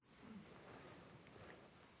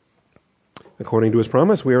According to his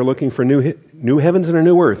promise, we are looking for new heavens and a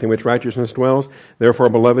new earth in which righteousness dwells. Therefore,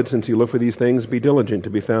 beloved, since you look for these things, be diligent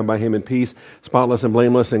to be found by him in peace, spotless and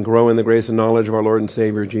blameless, and grow in the grace and knowledge of our Lord and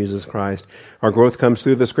Savior, Jesus Christ. Our growth comes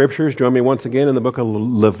through the Scriptures. Join me once again in the book of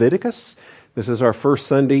Leviticus. This is our first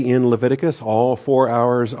Sunday in Leviticus. All 4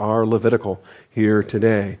 hours are Levitical here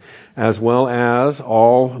today, as well as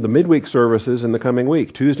all the midweek services in the coming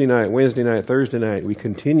week. Tuesday night, Wednesday night, Thursday night, we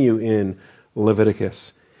continue in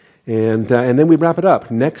Leviticus. And then we wrap it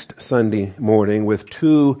up next Sunday morning with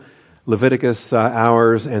 2 Leviticus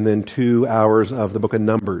hours and then 2 hours of the book of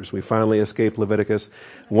Numbers. We finally escaped Leviticus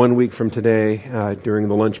 1 week from today during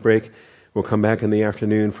the lunch break. We'll come back in the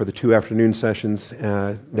afternoon for the 2 afternoon sessions.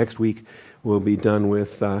 Next week we'll be done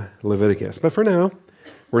with Leviticus. But for now,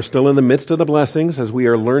 we're still in the midst of the blessings as we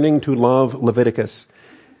are learning to love Leviticus.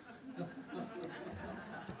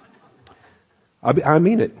 I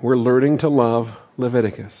mean it. We're learning to love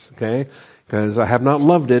Leviticus, okay? Because I have not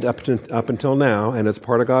loved it up until now, and it's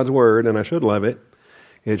part of God's Word, and I should love it.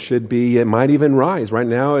 It might even rise. Right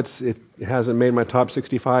now, it hasn't made my top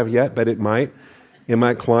 65 yet, but it might. It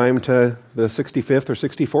might climb to the 65th or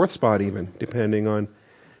 64th spot even, depending on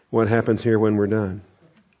what happens here when we're done.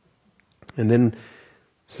 And then,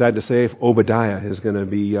 sad to say, Obadiah is going to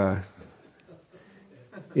be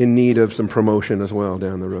in need of some promotion as well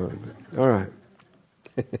down the road. All right.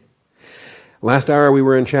 Last hour we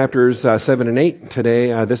were in chapters 7 and 8.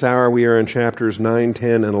 Today, this hour we are in chapters 9,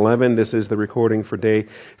 10, and 11. This is the recording for day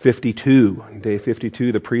 52. Day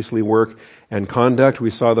 52, the priestly work and conduct.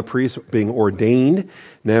 We saw the priests being ordained.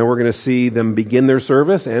 Now we're going to see them begin their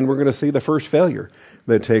service, and we're going to see the first failure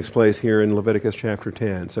that takes place here in Leviticus chapter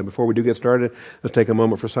 10. So before we do get started, let's take a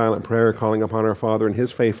moment for silent prayer, calling upon our Father and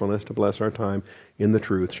His faithfulness to bless our time in the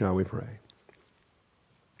truth. Shall we pray?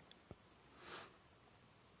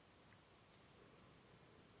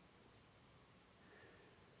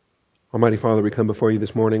 Almighty Father, we come before you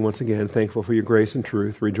this morning once again, thankful for your grace and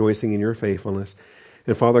truth, rejoicing in your faithfulness.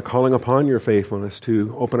 And Father, calling upon your faithfulness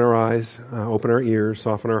to open our eyes, open our ears,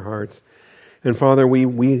 soften our hearts. And Father,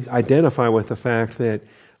 we identify with the fact that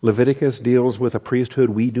Leviticus deals with a priesthood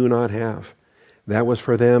we do not have. That was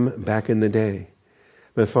for them back in the day.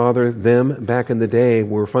 But Father, them back in the day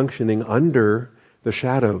were functioning under the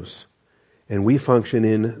shadows. And we function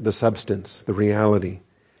in the substance, the reality.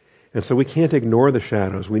 And so we can't ignore the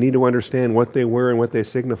shadows. We need to understand what they were and what they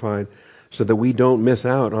signified so that we don't miss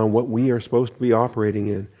out on what we are supposed to be operating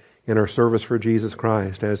in our service for Jesus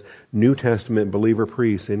Christ as New Testament believer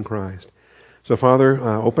priests in Christ. So Father,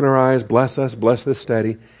 open our eyes, bless us, bless this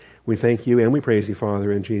study. We thank you and we praise you, Father,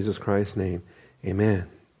 in Jesus Christ's name. Amen.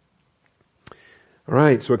 All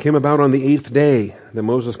right, so it came about on the 8th day that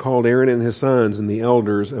Moses called Aaron and his sons and the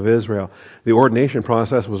elders of Israel. The ordination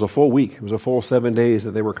process was a full week. It was a full 7 days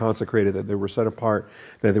that they were consecrated, that they were set apart,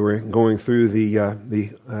 that they were going through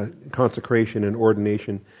the consecration and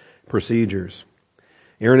ordination procedures.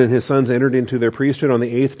 Aaron and his sons entered into their priesthood on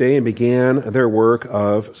the 8th day and began their work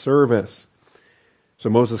of service. So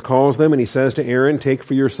Moses calls them and he says to Aaron, take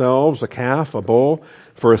for yourselves a calf, a bull,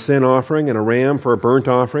 for a sin offering, and a ram for a burnt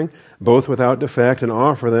offering, both without defect, and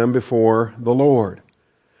offer them before the Lord.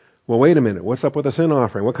 Well, wait a minute. What's up with the sin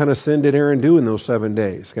offering? What kind of sin did Aaron do in those 7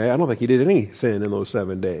 days? Okay, I don't think he did any sin in those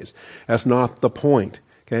 7 days. That's not the point.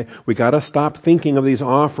 Okay, we got to stop thinking of these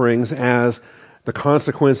offerings as the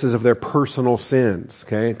consequences of their personal sins.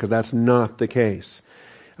 Okay, because that's not the case.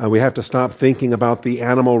 We have to stop thinking about the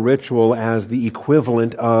animal ritual as the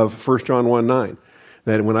equivalent of 1 John 1:9.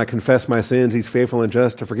 That when I confess my sins, He's faithful and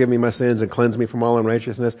just to forgive me my sins and cleanse me from all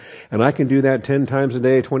unrighteousness. And I can do that 10 times a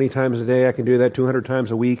day, 20 times a day. I can do that 200 times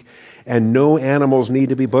a week. And no animals need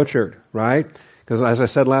to be butchered, right? Because as I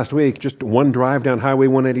said last week, just one drive down Highway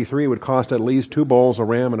 183 would cost at least 2 bulls, a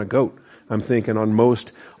ram, and a goat. I'm thinking on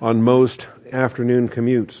most afternoon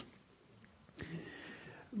commutes.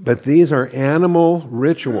 But these are animal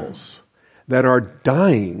rituals that are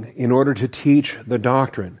dying in order to teach the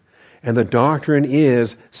doctrine. And the doctrine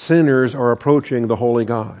is sinners are approaching the holy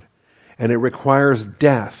God. And it requires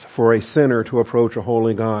death for a sinner to approach a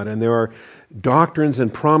holy God. And there are doctrines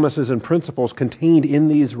and promises and principles contained in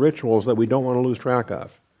these rituals that we don't want to lose track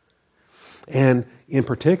of. And in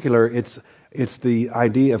particular, it's the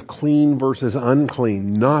idea of clean versus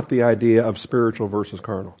unclean, not the idea of spiritual versus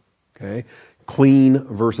carnal. Okay? Clean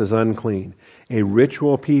versus unclean. A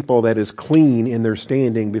ritual people that is clean in their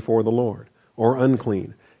standing before the Lord, or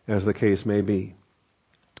unclean, as the case may be.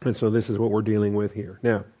 And so this is what we're dealing with here.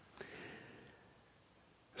 Now,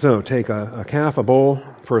 so take a calf, a bull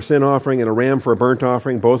for a sin offering, and a ram for a burnt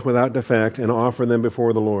offering, both without defect, and offer them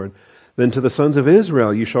before the Lord. Then to the sons of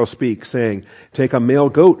Israel you shall speak, saying, take a male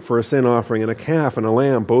goat for a sin offering, and a calf and a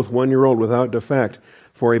lamb, both 1 year old without defect,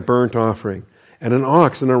 for a burnt offering, and an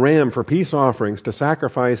ox and a ram for peace offerings to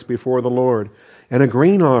sacrifice before the Lord, and a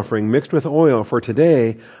grain offering mixed with oil, for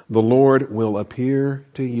today the Lord will appear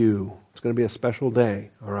to you. It's going to be a special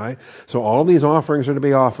day, all right? So all these offerings are to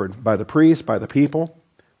be offered by the priests, by the people,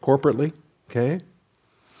 corporately, okay?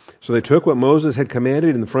 So they took what Moses had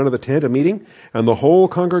commanded in the front of the tent of meeting, and the whole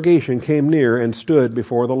congregation came near and stood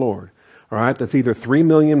before the Lord. All right, that's either 3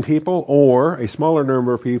 million people or a smaller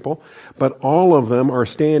number of people, but all of them are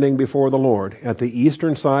standing before the Lord at the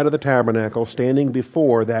eastern side of the tabernacle, standing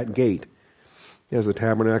before that gate, as the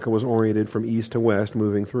tabernacle was oriented from east to west,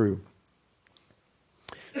 moving through.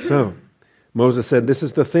 So, Moses said, this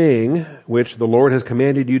is the thing which the Lord has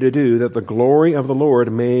commanded you to do, that the glory of the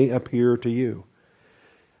Lord may appear to you.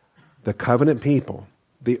 The covenant people,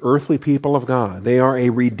 the earthly people of God, they are a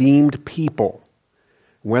redeemed people.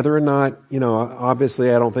 Whether or not,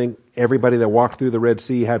 obviously I don't think everybody that walked through the Red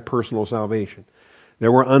Sea had personal salvation.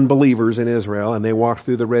 There were unbelievers in Israel, and they walked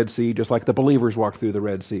through the Red Sea just like the believers walked through the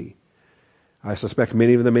Red Sea. I suspect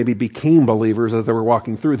many of them maybe became believers as they were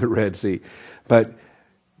walking through the Red Sea. But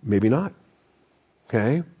maybe not.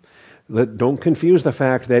 Okay? Don't confuse the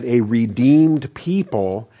fact that a redeemed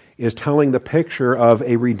people is telling the picture of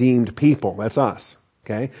a redeemed people. That's us.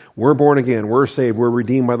 Okay? We're born again. We're saved. We're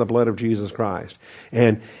redeemed by the blood of Jesus Christ.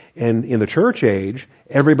 And in the church age,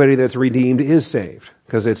 everybody that's redeemed is saved,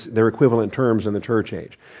 because they're equivalent terms in the church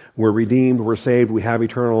age. We're redeemed. We're saved. We have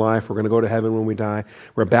eternal life. We're going to go to heaven when we die.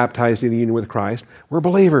 We're baptized in union with Christ. We're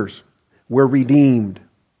believers. We're redeemed.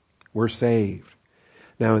 We're saved.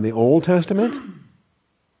 Now, in the Old Testament,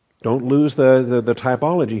 don't lose the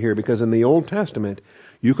typology here, because in the Old Testament,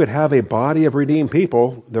 you could have a body of redeemed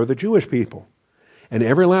people. They're the Jewish people. And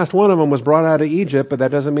every last one of them was brought out of Egypt, but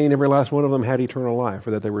that doesn't mean every last one of them had eternal life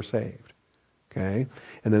or that they were saved. Okay?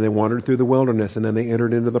 And then they wandered through the wilderness, and then they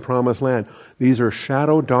entered into the promised land. These are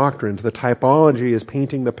shadow doctrines. The typology is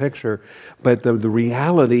painting the picture, but the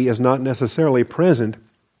reality is not necessarily present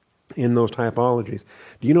in those typologies.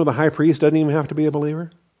 Do you know the high priest doesn't even have to be a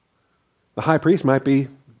believer? The high priest might be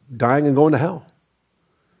dying and going to hell.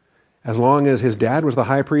 As long as his dad was the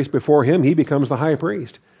high priest before him, he becomes the high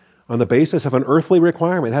priest on the basis of an earthly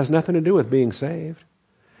requirement. It has nothing to do with being saved.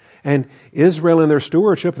 And Israel in their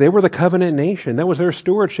stewardship, they were the covenant nation. That was their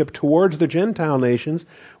stewardship towards the Gentile nations,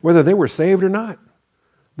 whether they were saved or not.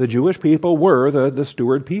 The Jewish people were the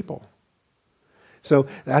steward people. So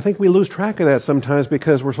I think we lose track of that sometimes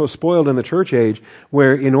because we're so spoiled in the church age,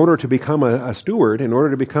 where in order to become a steward, in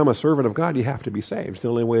order to become a servant of God, you have to be saved. It's the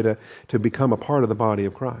only way to become a part of the body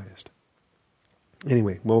of Christ.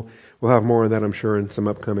 Anyway, we'll have more of that, I'm sure, in some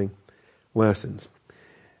upcoming lessons.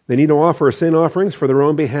 They need to offer sin offerings for their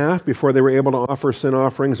own behalf before they were able to offer sin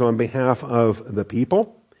offerings on behalf of the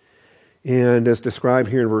people. And as described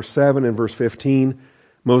here in verse 7 and verse 15,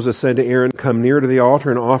 Moses said to Aaron, come near to the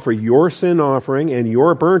altar and offer your sin offering and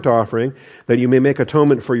your burnt offering, that you may make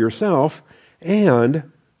atonement for yourself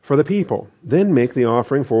and for the people. Then make the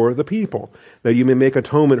offering for the people, that you may make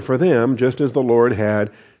atonement for them, just as the Lord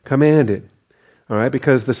had commanded. All right,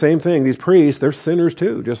 because the same thing, these priests, they're sinners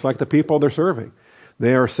too, just like the people they're serving.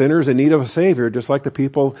 They are sinners in need of a Savior, just like the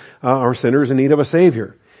people are sinners in need of a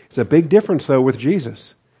Savior. It's a big difference, though, with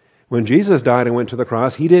Jesus. When Jesus died and went to the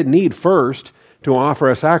cross, he didn't need first to offer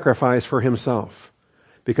a sacrifice for himself,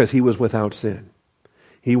 because he was without sin.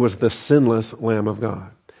 He was the sinless Lamb of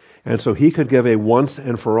God. And so he could give a once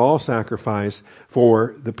and for all sacrifice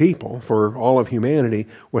for the people, for all of humanity,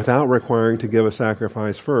 without requiring to give a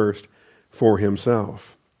sacrifice first for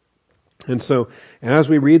himself. And so, as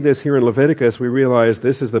we read this here in Leviticus, we realize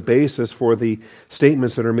this is the basis for the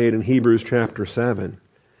statements that are made in Hebrews chapter 7,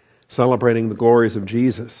 celebrating the glories of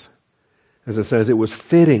Jesus. As it says, it was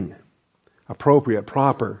fitting, appropriate,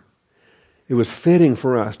 proper. It was fitting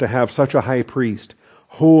for us to have such a high priest,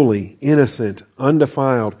 holy, innocent,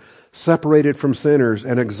 undefiled, separated from sinners,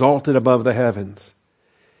 and exalted above the heavens.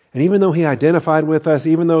 And even though he identified with us,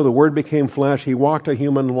 even though the Word became flesh, he walked a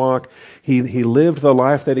human walk, he lived the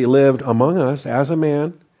life that he lived among us as a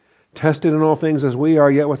man, tested in all things as we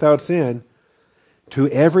are, yet without sin. To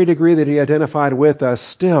every degree that he identified with us,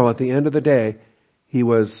 still at the end of the day, he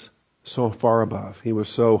was so far above. He was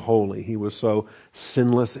so holy. He was so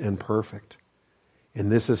sinless and perfect.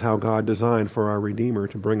 And this is how God designed for our Redeemer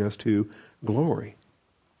to bring us to glory.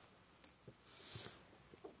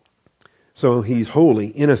 So he's holy,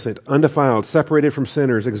 innocent, undefiled, separated from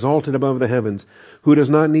sinners, exalted above the heavens, who does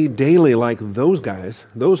not need daily, like those guys,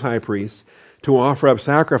 those high priests, to offer up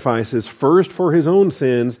sacrifices first for his own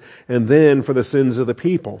sins and then for the sins of the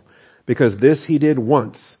people. because this he did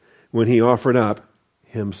once when he offered up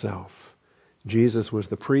himself. Jesus was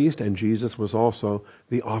the priest, and Jesus was also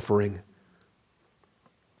the offering.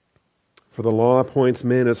 For the law appoints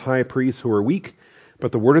men as high priests who are weak,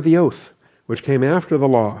 but the word of the oath, which came after the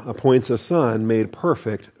law, appoints a son made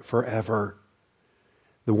perfect forever.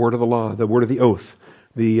 The word of the law, the word of the oath,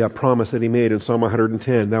 the promise that he made in Psalm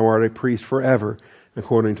 110, thou art a priest forever,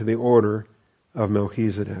 according to the order of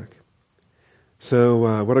Melchizedek.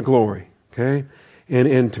 So, what a glory, okay?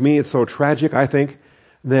 And to me, it's so tragic, I think,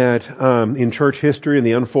 that in church history, in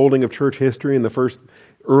the unfolding of church history, in the first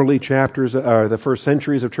early chapters, the first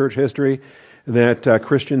centuries of church history, that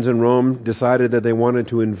Christians in Rome decided that they wanted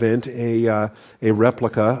to invent a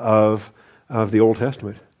replica of the Old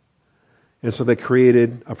Testament. And so they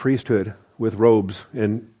created a priesthood with robes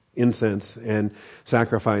and incense and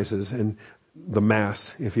sacrifices and the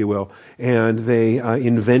Mass, if you will. And they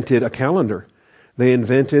invented a calendar. They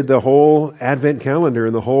invented the whole Advent calendar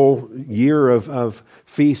and the whole year of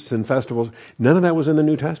feasts and festivals. None of that was in the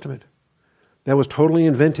New Testament. That was totally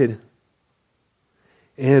invented.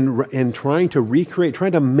 And trying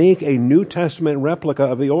to make a New Testament replica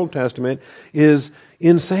of the Old Testament is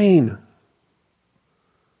insane.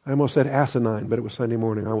 I almost said asinine, but it was Sunday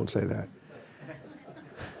morning. I won't say that.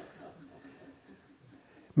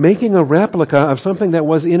 Making a replica of something that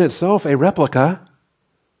was in itself a replica.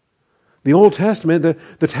 The Old Testament,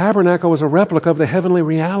 the tabernacle was a replica of the heavenly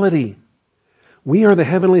reality. We are the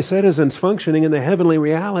heavenly citizens functioning in the heavenly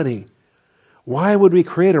reality. Why would we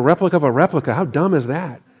create a replica of a replica? How dumb is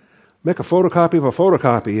that? Make a photocopy of a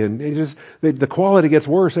photocopy, and the quality gets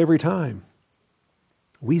worse every time.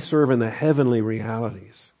 We serve in the heavenly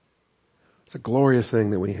realities. It's a glorious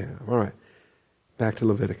thing that we have. All right, back to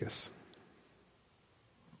Leviticus.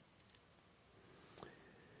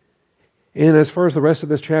 And as far as the rest of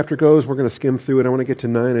this chapter goes, we're going to skim through it. I want to get to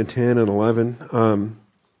 9 and 10 and 11.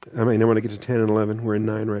 I want to get to 10 and 11. We're in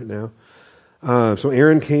 9 right now. So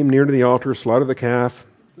Aaron came near to the altar, slaughtered the calf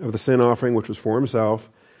of the sin offering, which was for himself.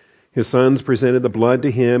 His sons presented the blood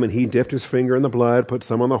to him, and he dipped his finger in the blood, put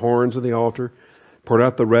some on the horns of the altar, poured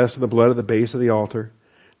out the rest of the blood at the base of the altar.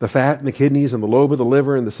 The fat and the kidneys and the lobe of the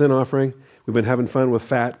liver and the sin offering. We've been having fun with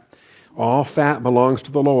fat. All fat belongs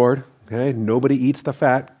to the Lord. Okay? Nobody eats the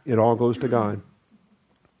fat. It all goes to God.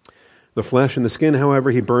 The flesh and the skin,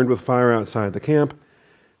 however, he burned with fire outside the camp.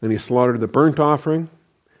 Then he slaughtered the burnt offering,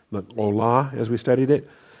 the olah, as we studied it.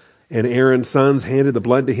 And Aaron's sons handed the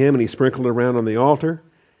blood to him, and he sprinkled it around on the altar.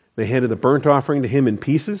 They handed the burnt offering to him in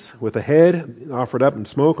pieces, with the head offered up in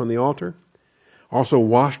smoke on the altar. Also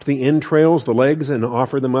washed the entrails, the legs, and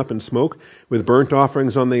offered them up in smoke with burnt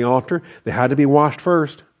offerings on the altar. They had to be washed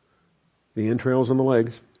first, the entrails and the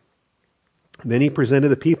legs. Then he presented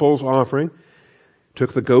the people's offering,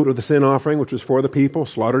 took the goat of the sin offering, which was for the people,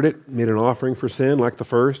 slaughtered it, made an offering for sin like the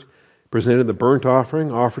first, presented the burnt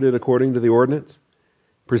offering, offered it according to the ordinance,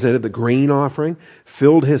 presented the grain offering,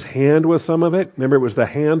 filled his hand with some of it. Remember, it was the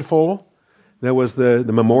handful that was the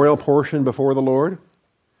memorial portion before the Lord.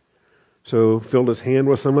 So filled his hand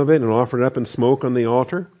with some of it and offered it up in smoke on the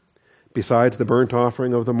altar, besides the burnt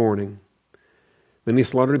offering of the morning. Then he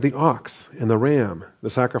slaughtered the ox and the ram,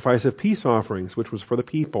 the sacrifice of peace offerings, which was for the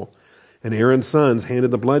people. And Aaron's sons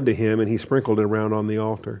handed the blood to him, and he sprinkled it around on the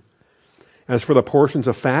altar. As for the portions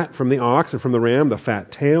of fat from the ox and from the ram, the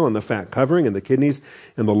fat tail and the fat covering and the kidneys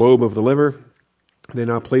and the lobe of the liver, they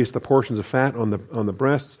now placed the portions of fat on the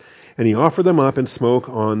breasts, and he offered them up in smoke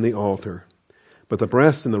on the altar. But the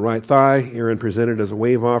breast and the right thigh Aaron presented as a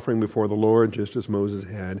wave offering before the Lord, just as Moses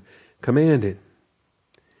had commanded.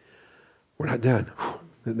 We're not done.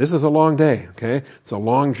 This is a long day, okay? It's a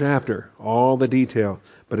long chapter, all the detail,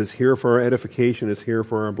 but it's here for our edification, it's here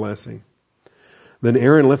for our blessing. Then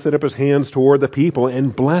Aaron lifted up his hands toward the people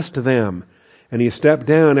and blessed them. And he stepped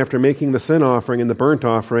down after making the sin offering and the burnt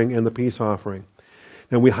offering and the peace offering.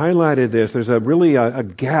 Now we highlighted this. There's a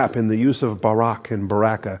gap in the use of barak and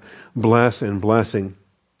baraka, bless and blessing.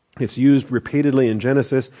 It's used repeatedly in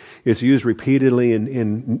Genesis. It's used repeatedly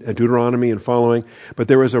in Deuteronomy and following. But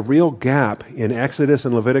there is a real gap in Exodus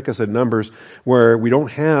and Leviticus and Numbers where we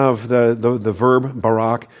don't have the verb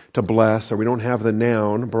barak, to bless, or we don't have the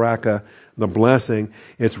noun baraka, the blessing.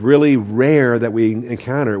 It's really rare that we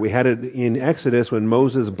encounter it. We had it in Exodus when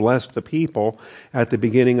Moses blessed the people at the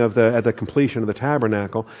beginning of at the completion of the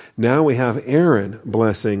tabernacle. Now we have Aaron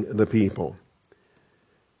blessing the people.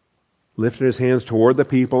 Lifted his hands toward the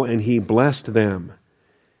people, and he blessed them.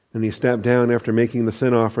 And he stepped down after making the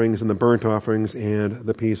sin offerings and the burnt offerings and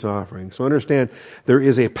the peace offerings. So understand, there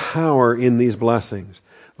is a power in these blessings.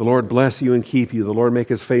 The Lord bless you and keep you. The Lord make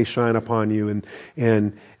his face shine upon you.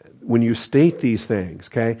 And when you state these things,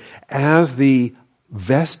 okay, as the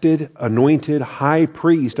vested, anointed high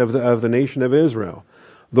priest of the nation of Israel,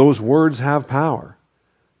 those words have power.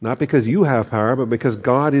 Not because you have power, but because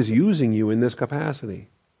God is using you in this capacity.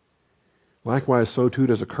 Likewise, so too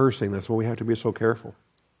does a cursing. That's why we have to be so careful.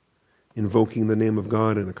 Invoking the name of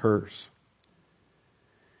God in a curse.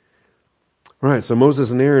 Right, so Moses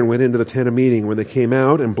and Aaron went into the tent of meeting. When they came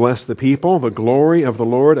out and blessed the people, the glory of the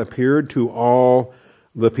Lord appeared to all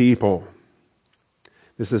the people.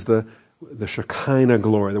 This is the Shekinah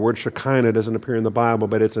glory. The word Shekinah doesn't appear in the Bible,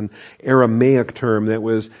 but it's an Aramaic term that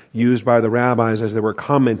was used by the rabbis as they were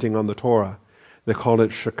commenting on the Torah. They called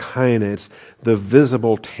it Shekinah. It's the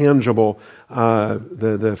visible, tangible,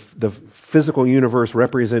 the physical universe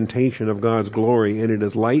representation of God's glory. And it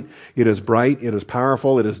is light, it is bright, it is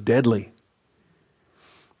powerful, it is deadly.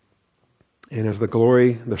 And as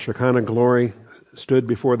the Shekinah glory stood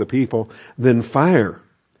before the people, then fire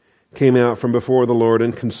came out from before the Lord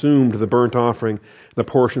and consumed the burnt offering, the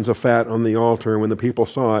portions of fat on the altar. And when the people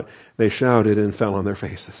saw it, they shouted and fell on their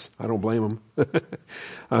faces. I don't blame them.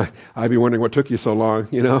 I'd be wondering what took you so long,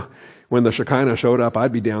 When the Shekinah showed up,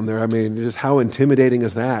 I'd be down there. I mean, just how intimidating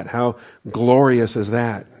is that? How glorious is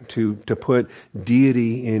that to put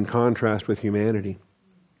deity in contrast with humanity?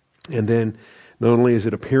 And then not only is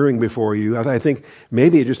it appearing before you, I think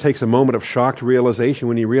maybe it just takes a moment of shocked realization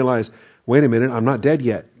when you realize, wait a minute, I'm not dead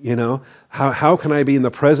yet, How can I be in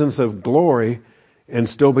the presence of glory and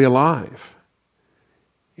still be alive?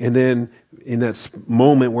 And then in that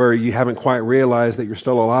moment where you haven't quite realized that you're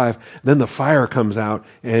still alive, then the fire comes out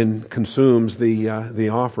and consumes the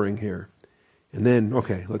offering here. And then,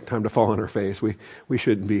 okay, look, time to fall on our face. We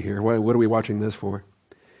shouldn't be here. What are we watching this for?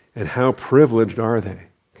 And how privileged are they?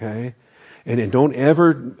 Okay? And don't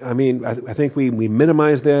ever, I think we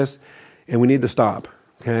minimize this and we need to stop.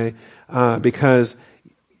 Okay? Because,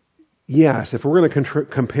 yes, if we're going to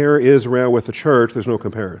compare Israel with the church, there's no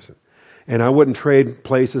comparison. And I wouldn't trade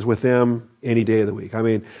places with them any day of the week.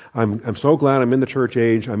 I'm so glad I'm in the church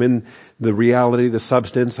age. I'm in the reality, the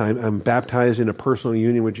substance. I'm baptized in a personal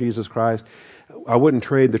union with Jesus Christ. I wouldn't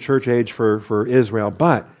trade the church age for Israel.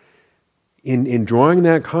 But in drawing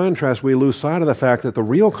that contrast, we lose sight of the fact that the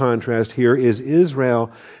real contrast here is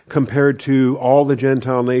Israel compared to all the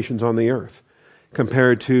Gentile nations on the earth.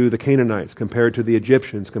 Compared to the Canaanites, compared to the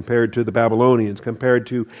Egyptians, compared to the Babylonians, compared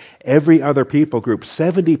to every other people group.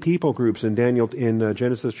 70 people groups in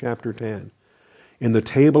Genesis chapter 10. In the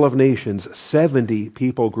table of nations, 70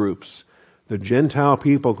 people groups. The Gentile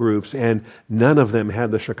people groups, and none of them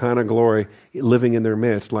had the Shekinah glory living in their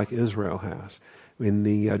midst like Israel has in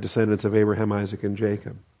the descendants of Abraham, Isaac, and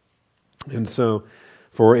Jacob. And so,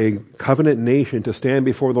 for a covenant nation to stand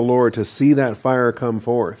before the Lord, to see that fire come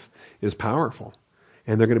forth, is powerful.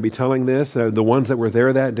 And they're going to be telling this. The ones that were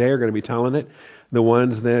there that day are going to be telling it. The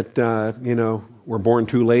ones that, were born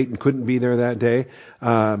too late and couldn't be there that day,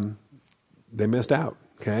 they missed out.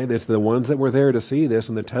 Okay? It's the ones that were there to see this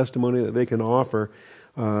and the testimony that they can offer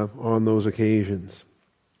on those occasions.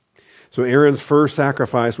 So Aaron's first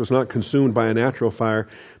sacrifice was not consumed by a natural fire,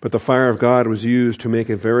 but the fire of God was used to make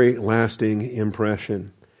a very lasting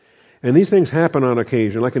impression. And these things happen on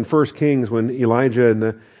occasion, like in 1 Kings when Elijah and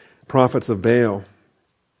the prophets of Baal,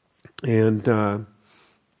 and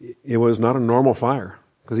it was not a normal fire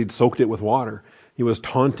because he'd soaked it with water. He was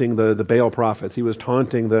taunting the Baal prophets. He was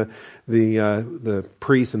taunting the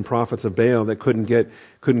priests and prophets of Baal that couldn't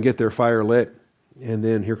get their fire lit. And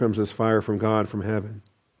then here comes this fire from God from heaven.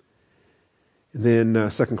 And then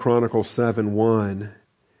 2 Chronicles 7:1.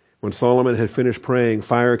 When Solomon had finished praying,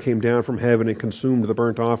 fire came down from heaven and consumed the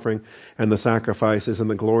burnt offering and the sacrifices, and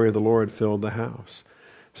the glory of the Lord filled the house.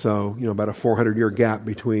 So, about a 400-year gap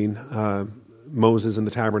between Moses in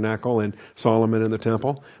the tabernacle and Solomon in the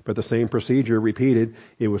temple. But the same procedure repeated.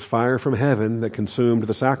 It was fire from heaven that consumed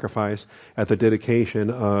the sacrifice at the dedication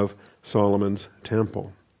of Solomon's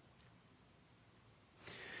temple.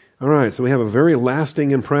 All right, so we have a very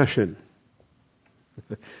lasting impression.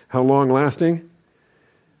 How long lasting?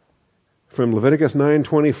 From Leviticus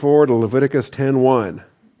 9:24 to Leviticus 10:1.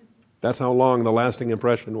 That's how long the lasting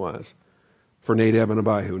impression was for Nadab and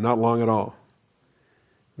Abihu. Not long at all.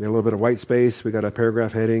 We got a little bit of white space. We got a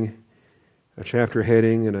paragraph heading, a chapter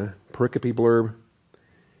heading, and a pericope blurb.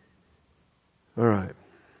 All right.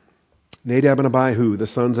 Nadab and Abihu, the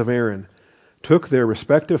sons of Aaron, took their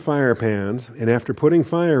respective fire pans, and after putting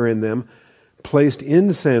fire in them, placed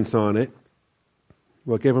incense on it.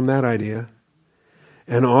 What gave them that idea?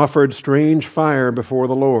 And offered strange fire before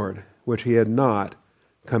the Lord, which he had not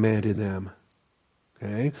commanded them.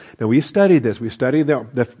 Okay. Now we studied this. We studied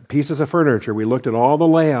the pieces of furniture. We looked at all the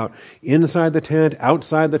layout inside the tent,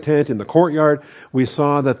 outside the tent, in the courtyard. We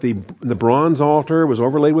saw that the bronze altar was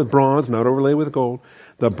overlaid with bronze, not overlaid with gold.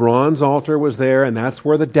 The bronze altar was there, and that's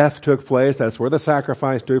where the death took place. That's where the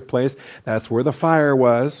sacrifice took place. That's where the fire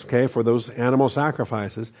was, okay, for those animal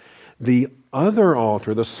sacrifices. The other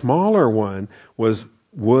altar, the smaller one, was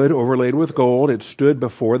wood overlaid with gold. It stood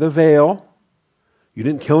before the veil. You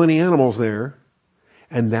didn't kill any animals there.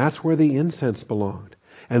 And that's where the incense belonged.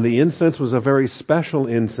 And the incense was a very special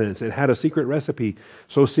incense. It had a secret recipe.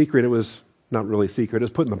 So secret it was not really secret.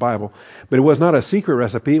 It's put in the Bible. But it was not a secret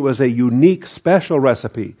recipe. It was a unique, special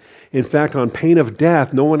recipe. In fact, on pain of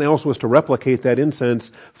death, no one else was to replicate that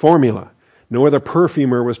incense formula. No other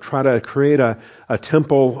perfumer was trying to create a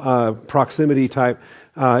temple proximity type.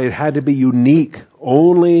 It had to be unique.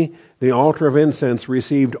 Only the altar of incense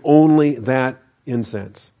received only that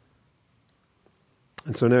incense.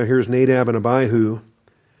 And so now here's Nadab and Abihu,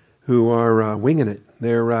 who are winging it.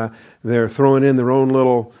 They're throwing in their own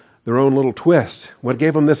little twist. What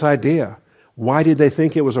gave them this idea? Why did they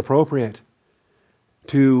think it was appropriate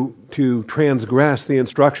to transgress the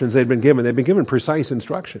instructions they'd been given? They'd been given precise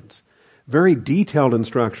instructions, very detailed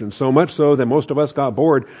instructions, so much so that most of us got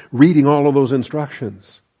bored reading all of those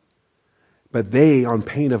instructions. But they, on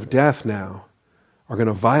pain of death now, are going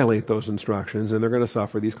to violate those instructions, and they're going to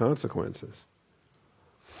suffer these consequences.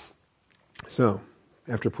 So,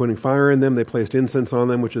 after putting fire in them, they placed incense on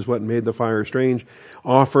them, which is what made the fire strange,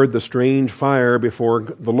 offered the strange fire before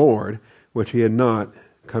the Lord, which he had not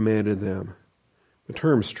commanded them. The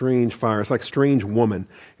term strange fire, it's like strange woman.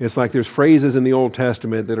 It's like there's phrases in the Old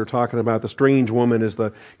Testament that are talking about the strange woman is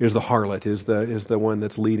the harlot, is the one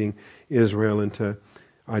that's leading Israel into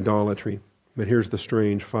idolatry. But here's the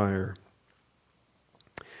strange fire.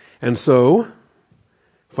 And so,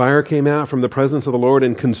 fire came out from the presence of the Lord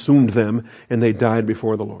and consumed them, and they died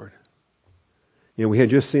before the Lord. You know, we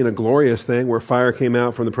had just seen a glorious thing where fire came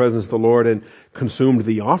out from the presence of the Lord and consumed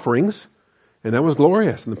the offerings, and that was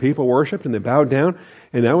glorious. And the people worshipped and they bowed down,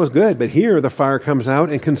 and that was good. But here the fire comes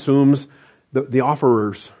out and consumes the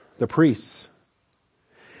offerers, the priests.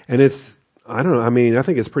 And it's, I don't know, I mean, I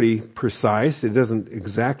think it's pretty precise. It doesn't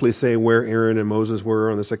exactly say where Aaron and Moses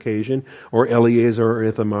were on this occasion, or Eleazar or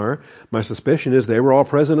Ithamar. My suspicion is they were all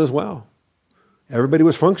present as well. Everybody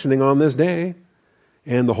was functioning on this day,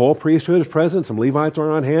 and the whole priesthood is present. Some Levites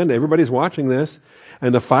are on hand. Everybody's watching this.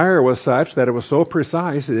 And the fire was such that it was so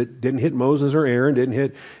precise, it didn't hit Moses or Aaron, didn't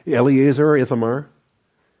hit Eleazar or Ithamar.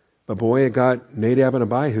 But boy, it got Nadab and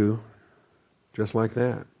Abihu just like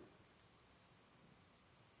that.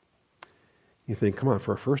 You think, come on,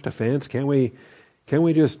 for a first offense, can't we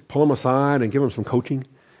just pull them aside and give them some coaching?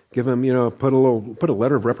 Give them, put a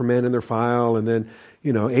letter of reprimand in their file, and then,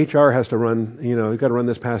 HR has to run, you've got to run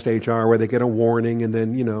this past HR where they get a warning, and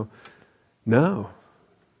then, no.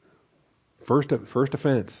 First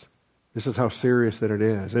offense. This is how serious that it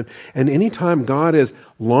is. And anytime God is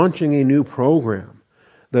launching a new program,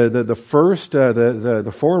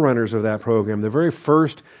 the forerunners of that program, the very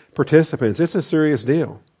first participants, it's a serious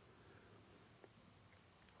deal.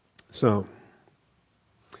 So,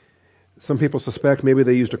 some people suspect maybe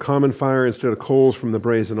they used a common fire instead of coals from the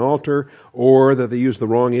brazen altar, or that they used the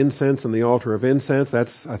wrong incense on the altar of incense.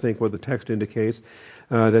 That's, I think, what the text indicates,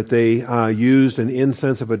 that they used an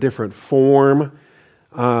incense of a different form.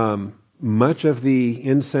 Much of the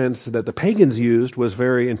incense that the pagans used was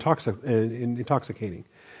very intoxicating.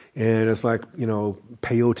 And it's like,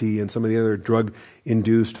 peyote and some of the other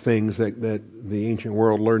drug-induced things that the ancient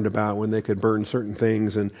world learned about when they could burn certain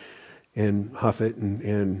things and huff it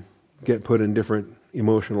and get put in different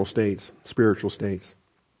emotional states, spiritual states.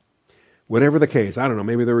 Whatever the case, I don't know,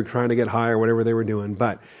 maybe they were trying to get high or whatever they were doing,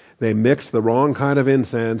 but they mixed the wrong kind of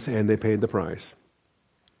incense and they paid the price.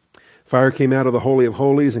 Fire came out of the Holy of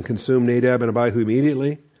Holies and consumed Nadab and Abihu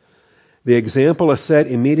immediately. The example is set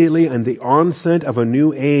immediately in the onset of a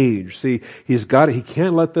new age. See, he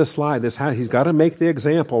can't let this slide. He's got to make the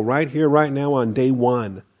example right here, right now on day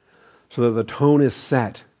one, so that the tone is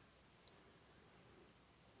set.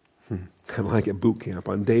 Kind of like at boot camp.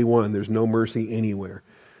 On day one, there's no mercy anywhere.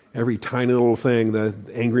 Every tiny little thing, the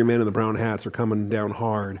angry men in the brown hats are coming down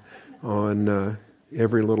hard on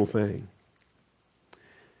every little thing.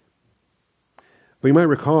 But you might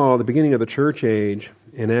recall the beginning of the church age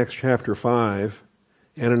in Acts chapter 5,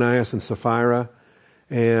 Ananias and Sapphira,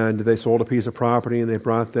 and they sold a piece of property and they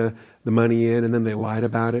brought the money in, and then they lied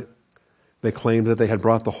about it. They claimed that they had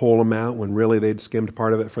brought the whole amount when really they'd skimmed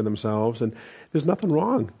part of it for themselves. And there's nothing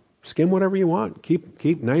wrong. Skim whatever you want. Keep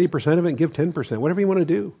 90% of it and give 10%. Whatever you want to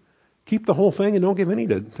do. Keep the whole thing and don't give any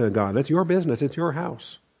to God. That's your business. It's your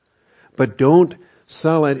house. But don't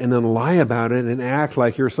sell it and then lie about it and act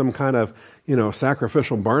like you're some kind of,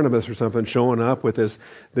 sacrificial Barnabas or something showing up with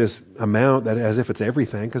this amount that as if it's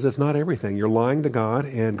everything, because it's not everything. You're lying to God,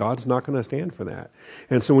 and God's not going to stand for that.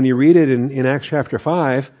 And so when you read it in Acts chapter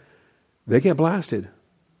 5, they get blasted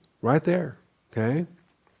right there. Okay?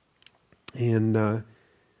 And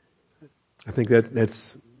I think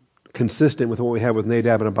that's consistent with what we have with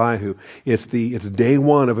Nadab and Abihu. It's day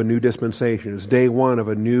one of a new dispensation. It's day one of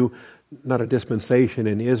a new, not a dispensation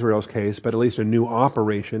in Israel's case, but at least a new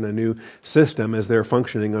operation, a new system as they're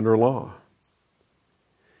functioning under law.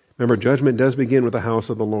 Remember, judgment does begin with the house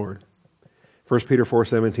of the Lord. 1 Peter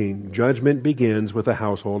 4:17, judgment begins with the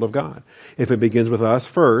household of God. If it begins with us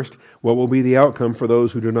first, what will be the outcome for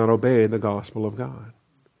those who do not obey the gospel of God?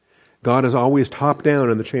 God is always top down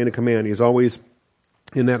in the chain of command. He's always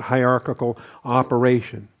in that hierarchical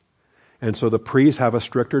operation. And so the priests have a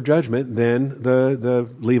stricter judgment than the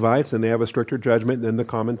Levites, and they have a stricter judgment than the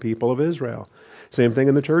common people of Israel. Same thing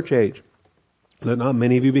in the church age. Let not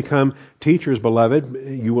many of you become teachers, beloved.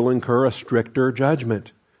 You will incur a stricter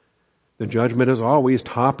judgment. The judgment is always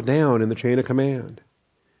top down in the chain of command.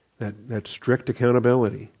 That strict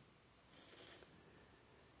accountability.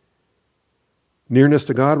 Nearness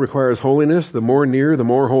to God requires holiness. The more near, the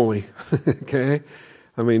more holy. Okay?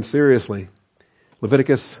 I mean, seriously.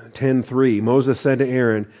 Leviticus 10:3, Moses said to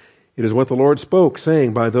Aaron, "It is what the Lord spoke,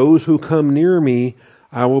 saying, by those who come near me,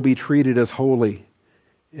 I will be treated as holy,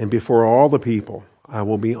 and before all the people, I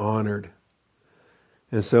will be honored."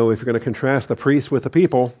 And so if you're going to contrast the priests with the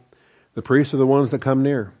people, the priests are the ones that come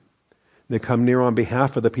near. They come near on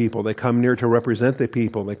behalf of the people. They come near to represent the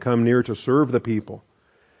people. They come near to serve the people.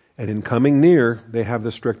 And in coming near, they have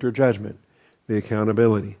the stricter judgment, the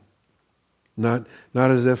accountability. Not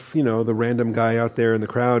as if, the random guy out there in the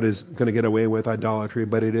crowd is going to get away with idolatry,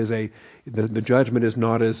 but it is the judgment is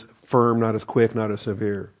not as firm, not as quick, not as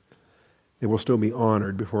severe. They will still be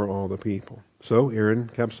honored before all the people. So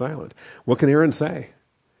Aaron kept silent. What can Aaron say?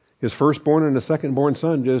 His firstborn and his secondborn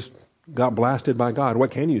son just got blasted by God.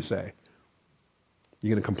 What can you say? You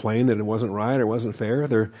going to complain that it wasn't right or wasn't fair?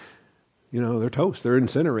 They're toast. They're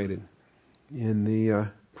incinerated in the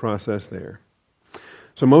process there.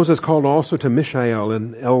 So Moses called also to Mishael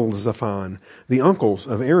and Elzaphan, the sons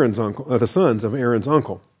of Aaron's uncle, the sons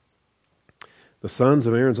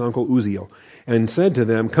of Aaron's uncle Uzziel, and said to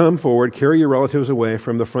them, "Come forward, carry your relatives away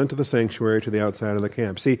from the front of the sanctuary to the outside of the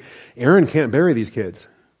camp." See, Aaron can't bury these kids.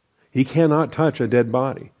 He cannot touch a dead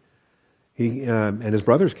body. He and his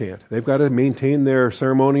brothers can't. They've got to maintain their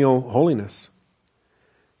ceremonial holiness.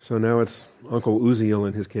 So now it's Uncle Uzziel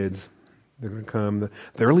and his kids. They're going to come.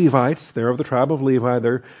 They're Levites. They're of the tribe of Levi.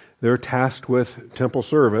 They're tasked with temple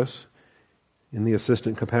service in the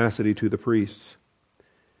assistant capacity to the priests.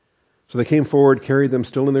 So they came forward, carried them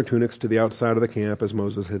still in their tunics to the outside of the camp, as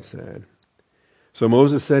Moses had said. So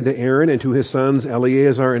Moses said to Aaron and to his sons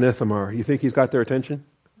Eleazar and Ithamar, you think he's got their attention?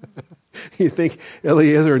 You think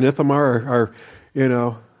Eleazar and Ithamar are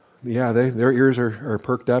their ears are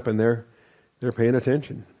perked up and they're paying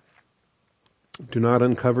attention. Do not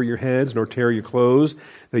uncover your heads, nor tear your clothes,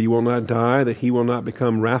 that you will not die, that he will not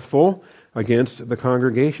become wrathful against the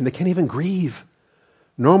congregation. They can't even grieve.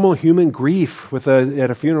 Normal human grief at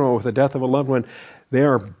a funeral with the death of a loved one, they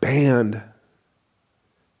are banned.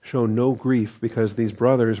 Show no grief because these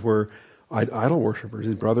brothers were idol worshippers.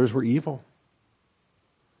 These brothers were evil.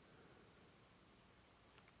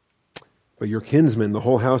 But your kinsmen, the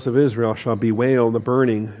whole house of Israel, shall bewail the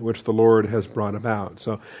burning which the Lord has brought about.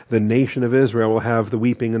 So the nation of Israel will have the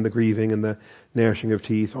weeping and the grieving and the gnashing of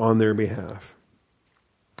teeth on their behalf.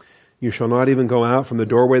 You shall not even go out from the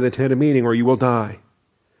doorway of the tent of meeting, or you will die.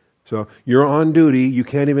 So you're on duty. You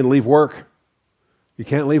can't even leave work. You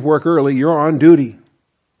can't leave work early. You're on duty.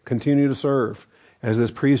 Continue to serve as this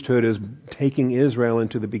priesthood is taking Israel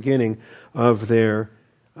into the beginning of their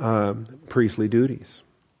priestly duties.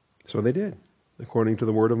 So they did, according to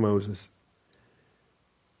the word of Moses.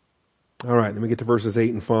 All right, then we get to verses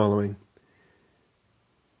 8 and following.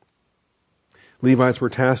 Levites were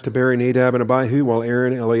tasked to bury Nadab and Abihu, while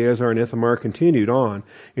Aaron, Eleazar, and Ithamar continued on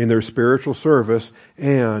in their spiritual service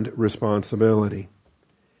and responsibility.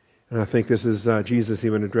 And I think this is, Jesus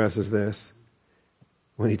even addresses this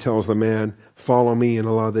when he tells the man, "Follow me and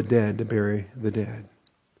allow the dead to bury the dead."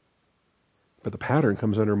 But the pattern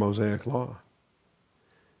comes under Mosaic law,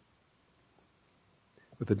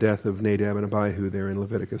 with the death of Nadab and Abihu there in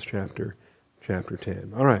Leviticus chapter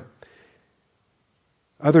 10. All right.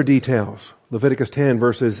 Other details. Leviticus 10,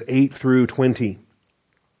 verses 8 through 20.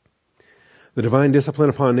 The divine discipline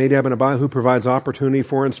upon Nadab and Abihu provides opportunity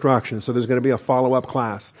for instruction. So there's going to be a follow-up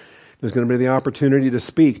class. There's going to be the opportunity to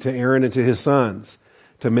speak to Aaron and to his sons,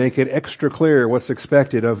 to make it extra clear what's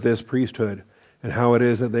expected of this priesthood and how it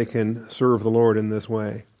is that they can serve the Lord in this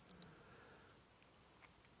way.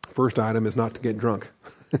 First item is not to get drunk.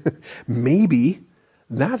 Maybe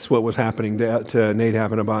that's what was happening to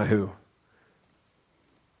Nadab and Abihu.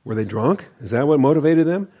 Were they drunk? Is that what motivated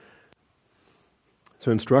them? So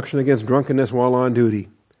instruction against drunkenness while on duty.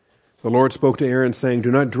 The Lord spoke to Aaron, saying, "Do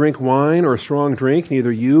not drink wine or strong drink,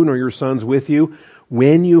 neither you nor your sons with you,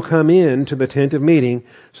 when you come in to the tent of meeting,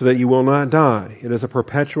 so that you will not die. It is a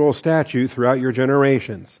perpetual statute throughout your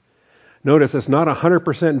generations." Notice it's not a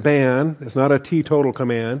 100% ban. It's not a teetotal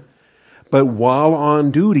command. But while on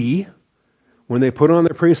duty, when they put on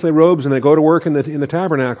their priestly robes and they go to work in the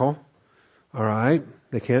tabernacle, all right,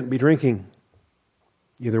 they can't be drinking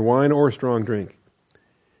either wine or strong drink.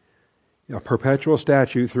 A perpetual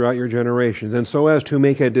statute throughout your generations, and so as to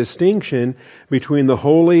make a distinction between the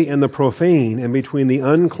holy and the profane, and between the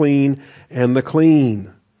unclean and the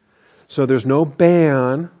clean. So there's no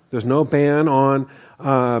ban on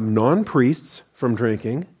non-priests from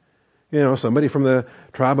drinking. Somebody from the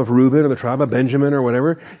tribe of Reuben or the tribe of Benjamin or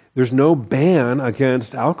whatever. There's no ban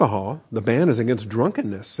against alcohol. The ban is against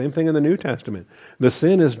drunkenness. Same thing in the New Testament. The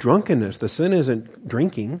sin is drunkenness. The sin isn't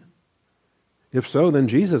drinking. If so, then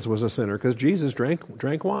Jesus was a sinner, because Jesus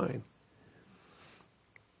drank wine.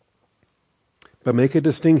 But make a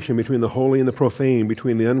distinction between the holy and the profane,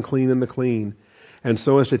 between the unclean and the clean, and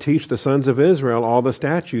so as to teach the sons of Israel all the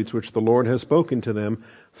statutes which the Lord has spoken to them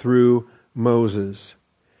through Moses.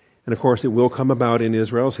 And of course, it will come about in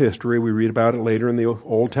Israel's history. We read about it later in the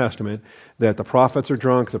Old Testament, that the prophets are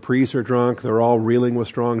drunk, the priests are drunk, they're all reeling with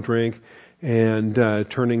strong drink, and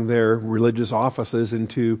turning their religious offices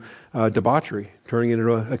into debauchery, turning it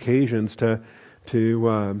into occasions to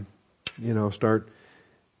start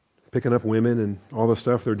picking up women and all the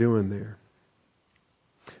stuff they're doing there.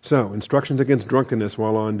 So, instructions against drunkenness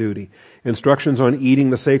while on duty. Instructions on eating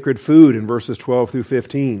the sacred food in verses 12 through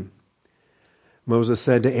 15. Moses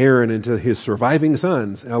said to Aaron and to his surviving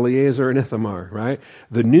sons, Eleazar and Ithamar, right?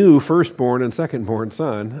 The new firstborn and secondborn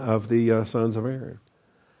son of the sons of Aaron.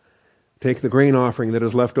 Take the grain offering that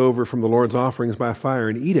is left over from the Lord's offerings by fire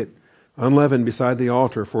and eat it, unleavened beside the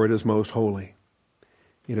altar, for it is most holy.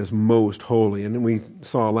 It is most holy. And we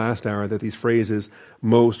saw last hour that these phrases,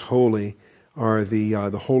 most holy, are the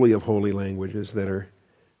holy of holy languages that are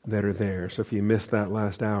there. So if you missed that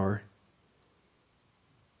last hour,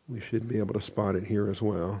 we should be able to spot it here as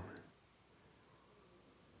well.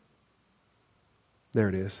 There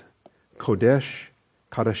it is. Kodesh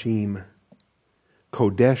Kadashim.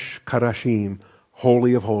 Kodesh Kadashim,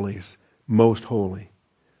 holy of holies, most holy.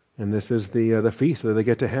 And this is the feast that they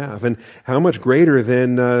get to have. And how much greater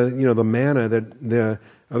than the manna that the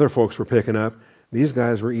other folks were picking up. These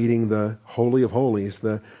guys were eating the holy of holies,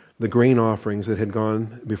 the grain offerings that had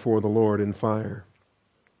gone before the Lord in fire.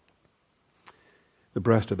 The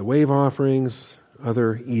breast of the wave offerings,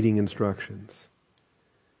 other eating instructions.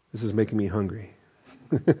 This is making me hungry.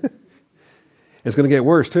 It's going to get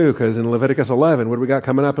worse too, because in Leviticus 11, what do we got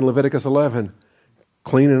coming up in Leviticus 11?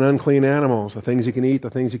 Clean and unclean animals, the things you can eat, the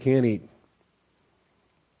things you can't eat.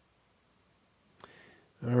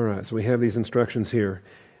 All right, so we have these instructions here.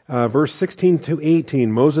 Verse 16 to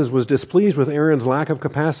 18, Moses was displeased with Aaron's lack of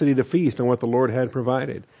capacity to feast on what the Lord had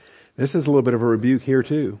provided. This is a little bit of a rebuke here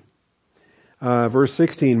too. Verse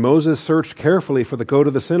 16, Moses searched carefully for the goat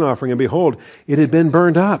of the sin offering, and behold, it had been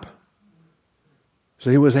burned up. So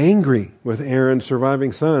he was angry with Aaron's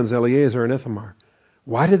surviving sons, Eleazar and Ithamar.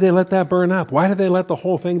 Why did they let that burn up? Why did they let the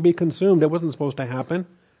whole thing be consumed? It wasn't supposed to happen.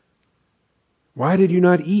 Why did you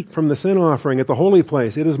not eat from the sin offering at the holy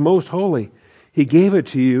place? It is most holy. He gave it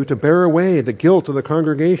to you to bear away the guilt of the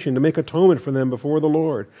congregation, to make atonement for them before the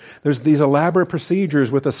Lord. There's these elaborate procedures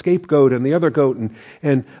with the scapegoat and the other goat,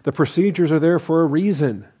 and the procedures are there for a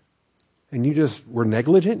reason. And you just were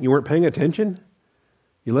negligent? You weren't paying attention?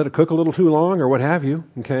 You let it cook a little too long or what have you,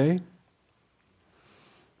 okay?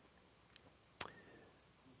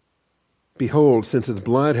 Behold, since its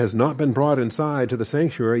blood has not been brought inside to the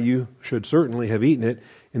sanctuary, you should certainly have eaten it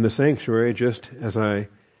in the sanctuary just as I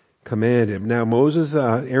command him. Now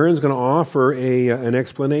Aaron's going to offer an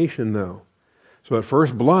explanation though. So at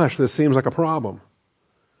first blush, this seems like a problem.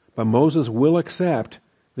 But Moses will accept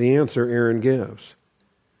the answer Aaron gives.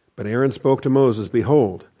 But Aaron spoke to Moses,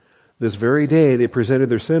 behold, this very day they presented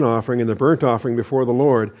their sin offering and the burnt offering before the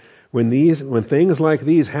Lord. When things like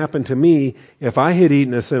these happen to me, if I had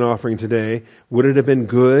eaten a sin offering today, would it have been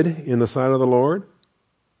good in the sight of the Lord?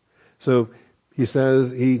 So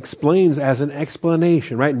he explains as an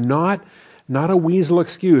explanation, right? Not a weasel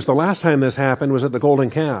excuse. The last time this happened was at the golden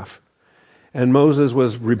calf. And Moses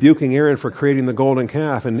was rebuking Aaron for creating the golden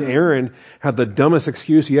calf. And Aaron had the dumbest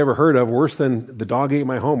excuse you ever heard of, worse than the dog ate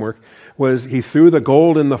my homework, was he threw the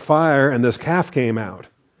gold in the fire and this calf came out.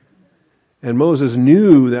 And Moses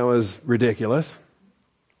knew that was ridiculous.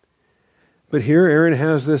 But here Aaron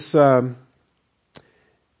has this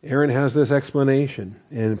explanation,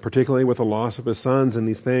 and particularly with the loss of his sons and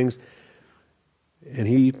these things. And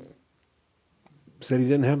he said he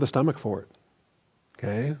didn't have the stomach for it.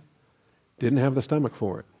 Okay? Didn't have the stomach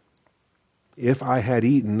for it. If I had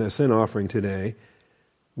eaten a sin offering today,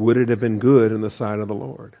 would it have been good in the sight of the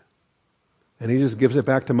Lord? And he just gives it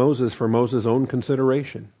back to Moses for Moses' own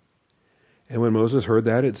consideration. And when Moses heard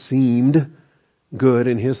that, it seemed good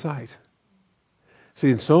in his sight.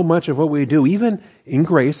 See, so much of what we do, even in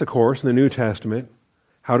grace, of course, in the New Testament,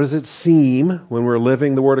 how does it seem when we're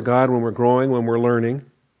living the Word of God, when we're growing, when we're learning?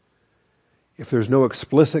 If there's no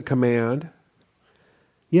explicit command,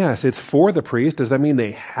 yes, it's for the priest. Does that mean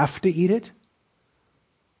they have to eat it?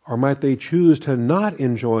 Or might they choose to not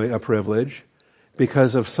enjoy a privilege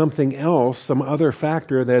because of something else, some other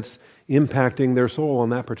factor that's impacting their soul on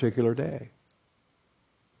that particular day?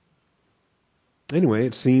 Anyway,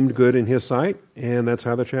 it seemed good in his sight, and that's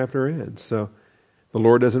how the chapter ends. So the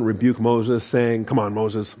Lord doesn't rebuke Moses saying, come on,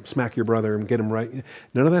 Moses, smack your brother and get him right.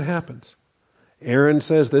 None of that happens. Aaron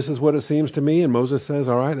says, this is what it seems to me, and Moses says,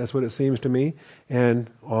 all right, that's what it seems to me, and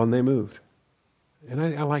on they moved. And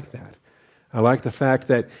I like that. I like the fact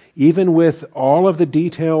that even with all of the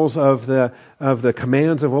details of the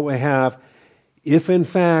commands of what we have, if in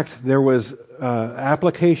fact there was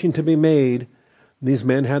application to be made, these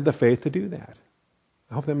men had the faith to do that.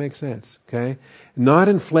 I hope that makes sense, okay? Not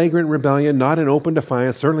in flagrant rebellion, not in open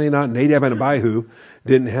defiance, certainly not Nadab and Abihu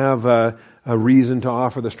didn't have a reason to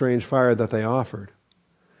offer the strange fire that they offered.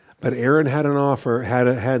 But Aaron had an offer,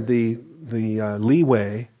 had the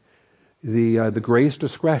leeway, the grace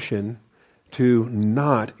discretion to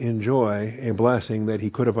not enjoy a blessing that he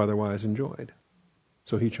could have otherwise enjoyed.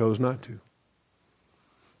 So he chose not to.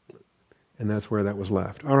 And that's where that was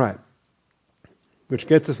left. All right. Which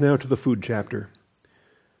gets us now to the food chapter.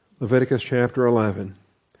 Leviticus chapter 11.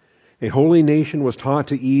 A holy nation was taught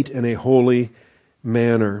to eat in a holy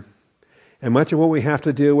manner. And much of what we have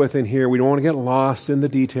to deal with in here, we don't want to get lost in the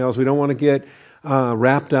details. We don't want to get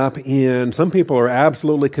wrapped up in... Some people are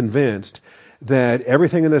absolutely convinced that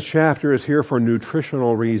everything in this chapter is here for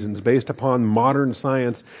nutritional reasons, based upon modern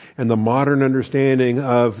science and the modern understanding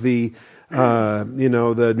of the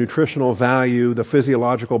nutritional value, the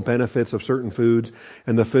physiological benefits of certain foods,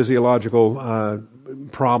 and the physiological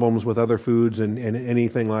problems with other foods and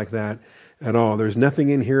anything like that at all. There's nothing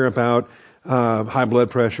in here about high blood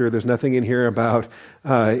pressure. There's nothing in here about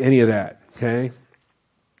any of that, okay?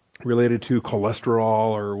 Related to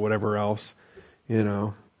cholesterol or whatever else,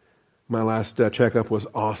 My last checkup was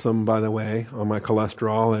awesome, by the way, on my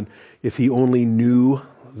cholesterol. And if he only knew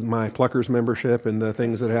my Pluckers membership and the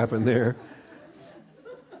things that happened there.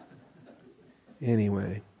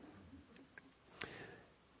 Anyway.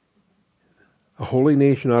 A holy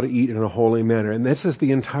nation ought to eat in a holy manner. And this is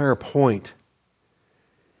the entire point.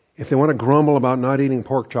 If they want to grumble about not eating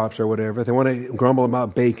pork chops or whatever, if they want to grumble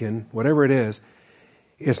about bacon, whatever it is,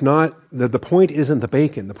 it's not, the point isn't the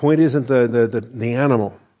bacon. The point isn't the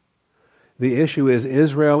animal. The issue is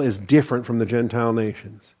Israel is different from the Gentile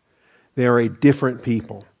nations. They are a different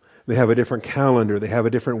people. They have a different calendar. They have a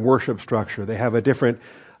different worship structure. They have a different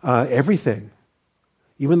everything.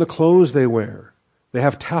 Even the clothes they wear. They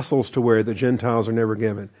have tassels to wear that Gentiles are never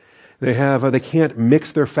given. They can't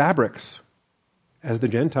mix their fabrics as the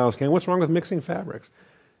Gentiles can. What's wrong with mixing fabrics?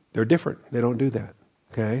 They're different. They don't do that.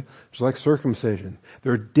 Okay? Just like circumcision.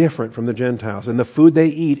 They're different from the Gentiles. And the food they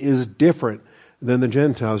eat is different than the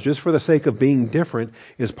Gentiles. Just for the sake of being different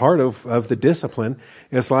is part of the discipline.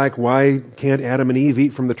 It's like, why can't Adam and Eve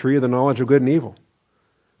eat from the tree of the knowledge of good and evil?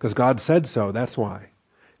 Because God said so. That's why.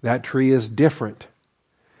 That tree is different.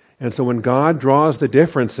 And so when God draws the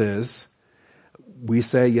differences, we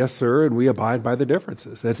say, yes, sir, and we abide by the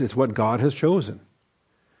differences. It's what God has chosen.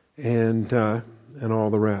 And all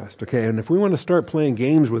the rest. Okay, and if we want to start playing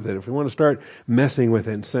games with it, if we want to start messing with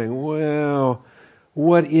it and saying, well,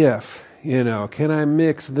 what if, can I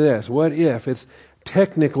mix this? What if?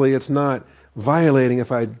 Technically it's not violating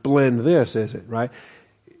if I blend this, is it, right?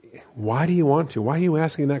 Why do you want to? Why are you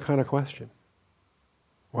asking that kind of question?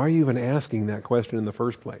 Why are you even asking that question in the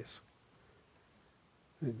first place?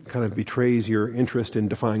 It kind of betrays your interest in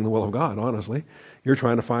defying the will of God, honestly. You're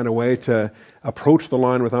trying to find a way to approach the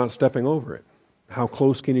line without stepping over it. How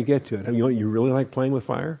close can you get to it? I mean, you really like playing with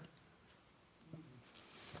fire?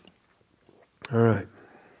 All right.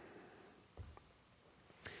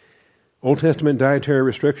 Old Testament dietary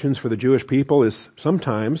restrictions for the Jewish people is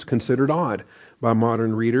sometimes considered odd by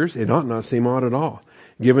modern readers. It ought not seem odd at all,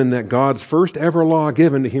 given that God's first ever law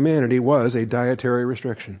given to humanity was a dietary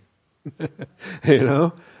restriction. You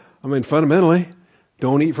know? I mean, fundamentally,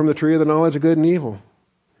 don't eat from the tree of the knowledge of good and evil.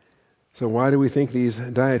 So why do we think these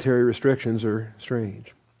dietary restrictions are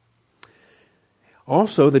strange?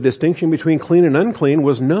 Also, the distinction between clean and unclean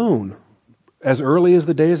was known as early as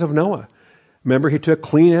the days of Noah. Remember, he took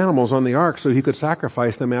clean animals on the ark so he could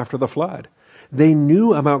sacrifice them after the flood. They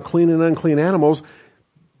knew about clean and unclean animals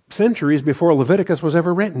centuries before Leviticus was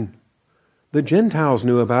ever written. The Gentiles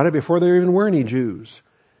knew about it before there even were any Jews.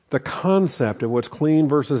 The concept of what's clean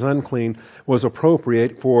versus unclean was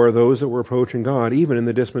appropriate for those that were approaching God, even in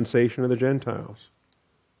the dispensation of the Gentiles.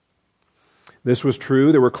 This was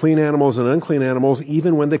true. There were clean animals and unclean animals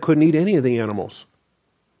even when they couldn't eat any of the animals.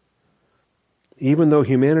 Even though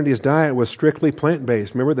humanity's diet was strictly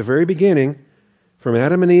plant-based. Remember at the very beginning, from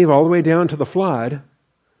Adam and Eve all the way down to the flood,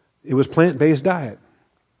 it was plant-based diet.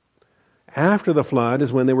 After the flood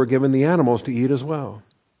is when they were given the animals to eat as well.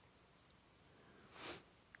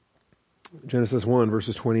 Genesis 1,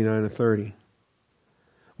 verses 29 and 30.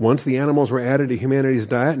 Once the animals were added to humanity's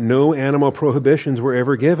diet, no animal prohibitions were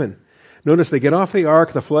ever given. Notice they get off the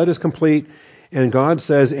ark, the flood is complete, and God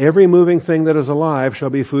says, every moving thing that is alive shall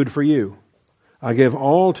be food for you. I give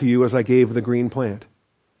all to you as I gave the green plant.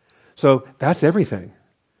 So that's everything.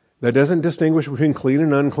 That doesn't distinguish between clean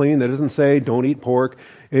and unclean. That doesn't say don't eat pork.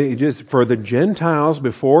 It just, for the Gentiles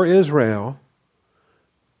before Israel,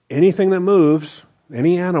 anything that moves,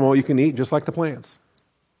 any animal you can eat just like the plants.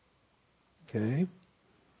 Okay?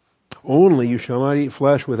 Only you shall not eat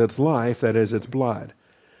flesh with its life, that is its blood.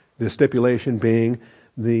 The stipulation being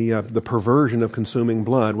the perversion of consuming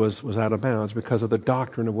blood was out of bounds because of the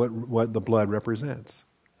doctrine of what the blood represents.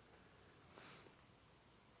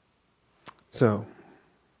 So,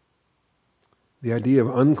 the idea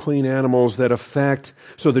of unclean animals that affect...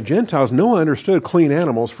 So the Gentiles, Noah understood clean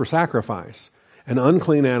animals for sacrifice and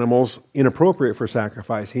unclean animals inappropriate for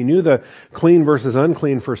sacrifice. He knew the clean versus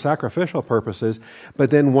unclean for sacrificial purposes, but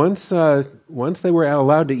then once they were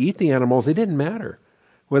allowed to eat the animals, it didn't matter.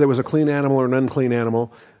 Whether it was a clean animal or an unclean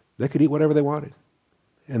animal, they could eat whatever they wanted.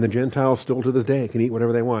 And the Gentiles still to this day can eat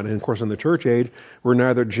whatever they want. And of course in the church age, we're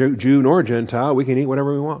neither Jew nor Gentile. We can eat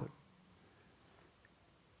whatever we want.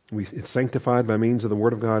 It's sanctified by means of the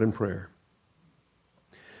Word of God and prayer.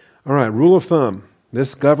 All right, rule of thumb.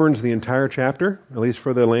 This governs the entire chapter, at least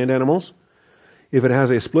for the land animals. If it has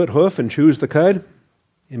a split hoof and chews the cud,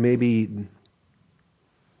 it may be eaten.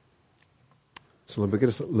 So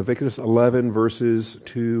Leviticus 11, verses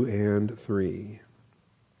 2 and 3.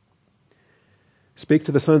 Speak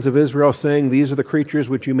to the sons of Israel, saying, these are the creatures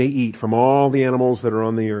which you may eat from all the animals that are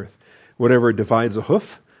on the earth. Whatever divides a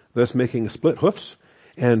hoof, thus making split hoofs,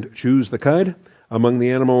 and chews the cud, among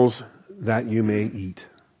the animals that you may eat.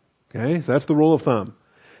 Okay, so that's the rule of thumb.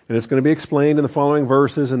 And it's going to be explained in the following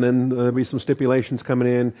verses, and then there'll be some stipulations coming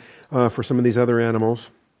in for some of these other animals.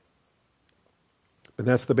 But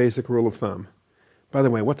that's the basic rule of thumb. By the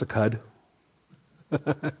way, what's a cud?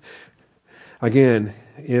 Again,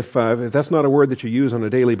 if that's not a word that you use on a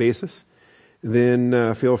daily basis,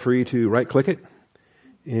 then feel free to right-click it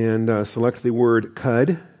and select the word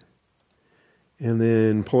cud, and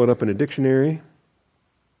then pull it up in a dictionary.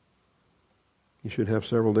 You should have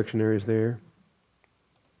several dictionaries there.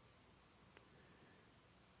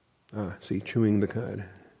 See, chewing the cud.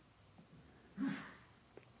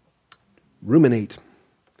 Ruminate.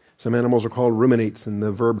 Some animals are called ruminates, and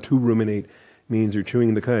the verb to ruminate means you're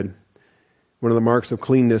chewing the cud. One of the marks of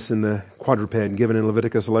cleanness in the quadruped given in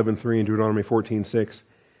Leviticus 11:3 and Deuteronomy 14:6.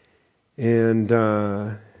 And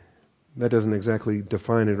that doesn't exactly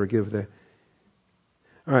define it or give the...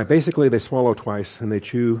 All right, basically they swallow twice and they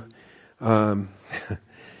chew.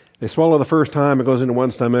 They swallow the first time, it goes into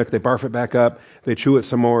one stomach, they barf it back up, they chew it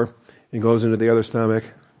some more, it goes into the other stomach.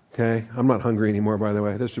 Okay? I'm not hungry anymore, by the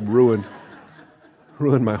way. This should ruin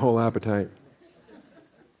my whole appetite.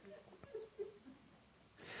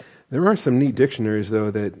 There are some neat dictionaries,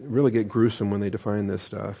 though, that really get gruesome when they define this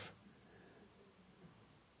stuff.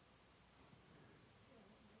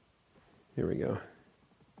 Here we go.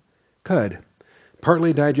 Cud.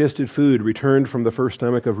 Partly digested food returned from the first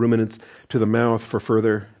stomach of ruminants to the mouth for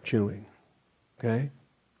further chewing. Okay?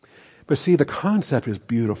 But see, the concept is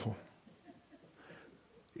beautiful.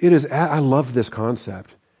 It is. I love this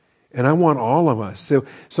concept. And I want all of us.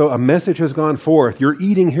 So a message has gone forth. You're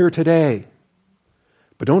eating here today.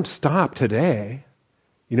 But don't stop today.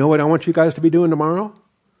 You know what I want you guys to be doing tomorrow?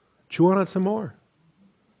 Chew on it some more.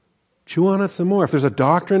 Chew on it some more. If there's a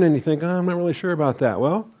doctrine and you think, I'm not really sure about that,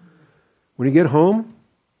 well, when you get home,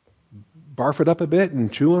 barf it up a bit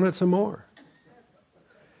and chew on it some more.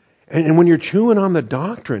 And when you're chewing on the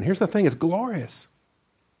doctrine, here's the thing, it's glorious.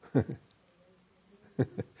 All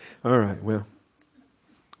right, well,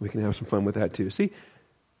 we can have some fun with that too. See,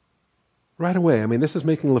 right away, this is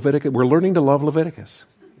making Leviticus, we're learning to love Leviticus.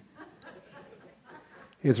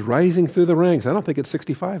 It's rising through the ranks. I don't think it's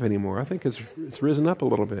 65 anymore. I think it's risen up a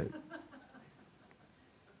little bit.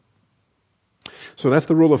 So that's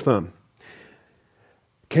the rule of thumb.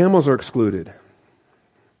 Camels are excluded.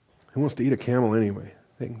 Who wants to eat a camel anyway?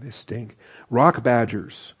 They stink. Rock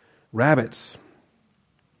badgers, rabbits.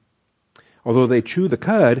 Although they chew the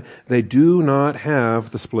cud, they do not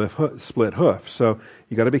have the split hoof. So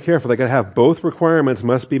you got to be careful. They got to have both requirements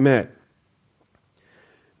must be met.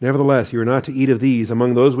 Nevertheless, you are not to eat of these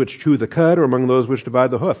among those which chew the cud or among those which divide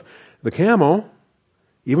the hoof. The camel,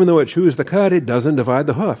 even though it chews the cud, it doesn't divide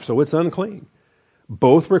the hoof, so it's unclean.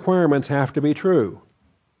 Both requirements have to be true.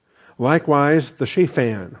 Likewise, the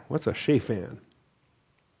shaphan. What's a shaphan?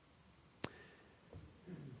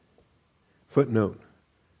 Footnote.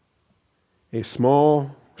 A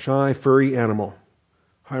small, shy, furry animal,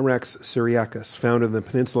 Hyrax syriacus, found in the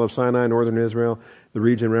peninsula of Sinai, northern Israel, the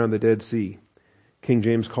region around the Dead Sea. King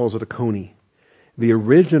James calls it a coney. The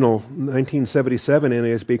original 1977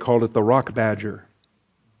 NASB called it the rock badger.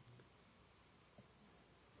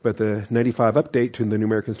 But the 95 update to the New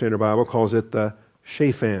American Standard Bible calls it the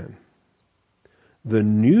shaphan. The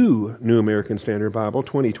New American Standard Bible,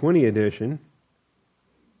 2020 edition,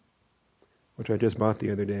 which I just bought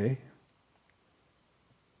the other day,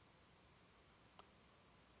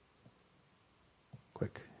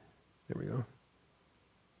 click, there we go,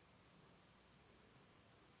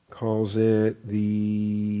 calls it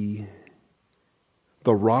the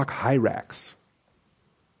rock hyrax.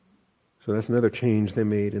 So that's another change they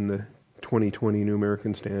made in the 2020 New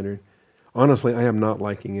American Standard. Honestly, I am not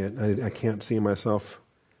liking it. I can't see myself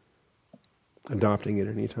adopting it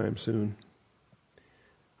anytime soon.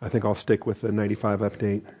 I think I'll stick with the 95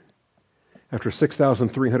 update. After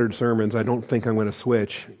 6,300 sermons, I don't think I'm going to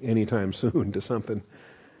switch anytime soon to something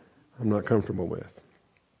I'm not comfortable with.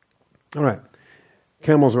 All right.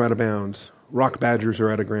 Camels are out of bounds. Rock badgers are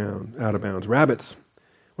out of bounds. Rabbits.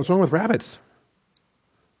 What's wrong with rabbits?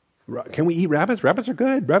 Can we eat rabbits? Rabbits are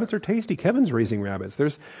good. Rabbits are tasty. Kevin's raising rabbits.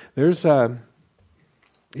 It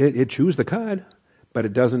chews the cud, but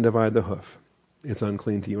it doesn't divide the hoof. It's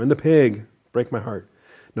unclean to you. And the pig, break my heart.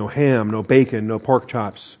 No ham, no bacon, no pork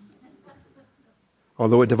chops.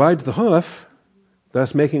 Although it divides the hoof,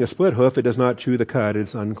 thus making a split hoof, it does not chew the cud.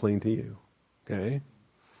 It's unclean to you. Okay?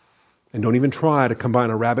 And don't even try to combine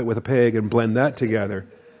a rabbit with a pig and blend that together.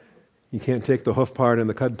 You can't take the hoof part and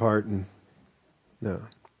the cud part and no.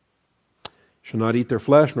 Shall not eat their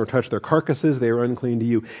flesh, nor touch their carcasses. They are unclean to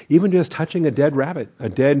you. Even just touching a dead rabbit, a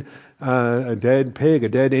dead pig,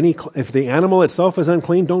 if the animal itself is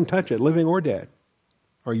unclean, don't touch it, living or dead,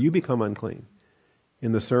 or you become unclean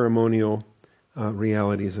in the ceremonial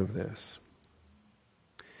realities of this.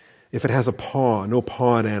 If it has a paw, no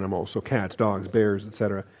pawed animals, so cats, dogs, bears,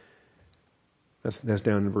 etc. That's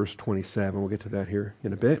down in verse 27. We'll get to that here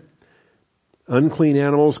in a bit. Unclean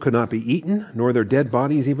animals could not be eaten, nor their dead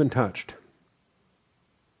bodies even touched.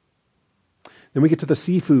 Then we get to the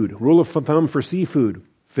seafood. Rule of thumb for seafood.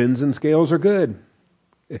 Fins and scales are good.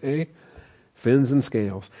 Okay? Fins and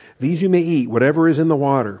scales. These you may eat, whatever is in the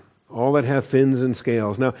water. All that have fins and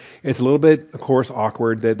scales. Now, it's a little bit, of course,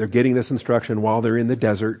 awkward that they're getting this instruction while they're in the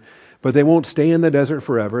desert. But they won't stay in the desert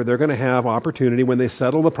forever. They're going to have opportunity when they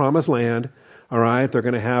settle the promised land. All right? They're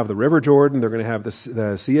going to have the River Jordan. They're going to have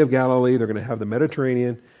the Sea of Galilee. They're going to have the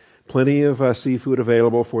Mediterranean. Plenty of seafood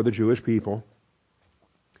available for the Jewish people.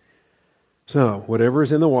 So, whatever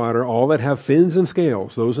is in the water, all that have fins and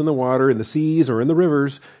scales, those in the water, in the seas, or in the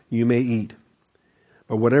rivers, you may eat.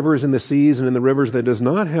 But whatever is in the seas and in the rivers that does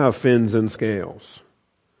not have fins and scales,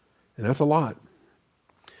 and that's a lot.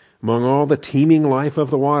 Among all the teeming life of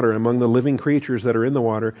the water, among the living creatures that are in the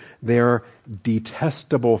water, they are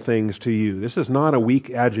detestable things to you. This is not a weak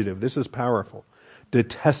adjective. This is powerful.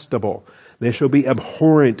 Detestable. They shall be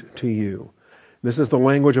abhorrent to you. This is the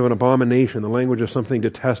language of an abomination, the language of something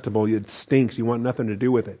detestable. It stinks. You want nothing to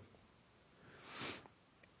do with it.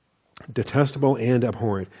 Detestable and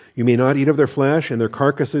abhorrent. You may not eat of their flesh, and their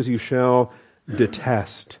carcasses you shall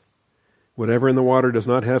detest. Whatever in the water does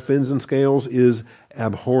not have fins and scales is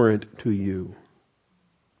abhorrent to you.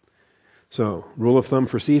 So, rule of thumb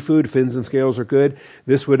for seafood, fins and scales are good.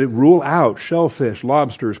 This would rule out shellfish,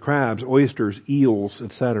 lobsters, crabs, oysters, eels,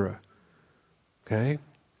 etc. Okay?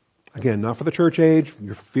 Again, not for the church age.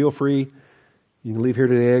 You feel free. You can leave here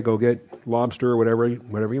today, go get lobster or whatever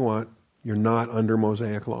you want. You're not under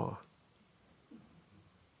Mosaic law.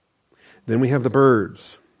 Then we have the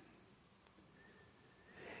birds.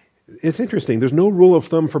 It's interesting. There's no rule of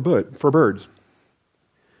thumb for birds.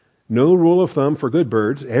 No rule of thumb for good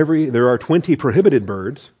birds. There are 20 prohibited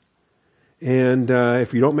birds. And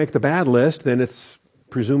if you don't make the bad list, then it's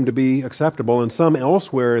presumed to be acceptable. And some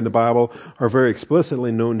elsewhere in the Bible are very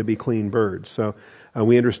explicitly known to be clean birds. So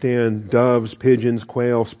we understand doves, pigeons,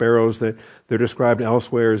 quail, sparrows, that they're described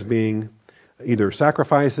elsewhere as being either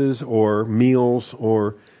sacrifices or meals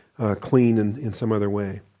or clean in some other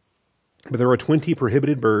way. But there are 20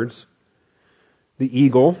 prohibited birds. The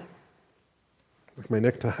eagle, like my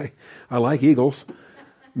necktie, I like eagles.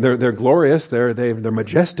 They're glorious. They're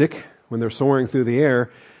majestic when they're soaring through the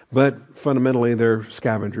air. But fundamentally, they're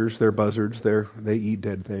scavengers. They're buzzards. They eat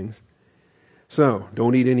dead things. So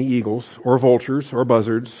don't eat any eagles or vultures or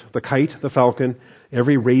buzzards. The kite, the falcon,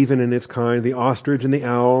 every raven in its kind, the ostrich and the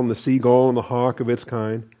owl and the seagull and the hawk of its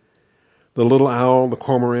kind, the little owl, the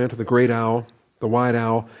cormorant, the great owl, the white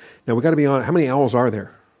owl. Now we've got to be honest. How many owls are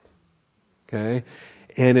there? Okay.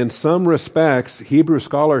 And in some respects, Hebrew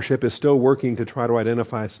scholarship is still working to try to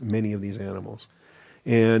identify many of these animals.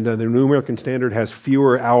 And the New American Standard has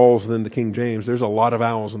fewer owls than the King James. There's a lot of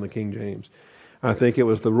owls in the King James. I think it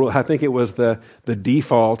was the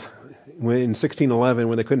default in 1611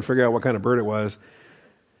 when they couldn't figure out what kind of bird it was.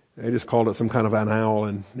 They just called it some kind of an owl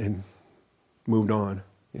and moved on,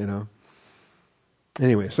 you know.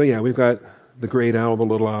 Anyway, so yeah, we've got the great owl, the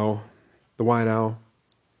little owl, the white owl,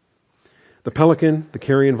 the pelican, the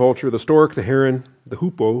carrion vulture, the stork, the heron, the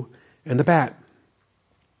hoopoe, and the bat.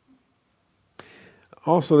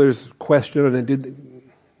 Also, there's question on it.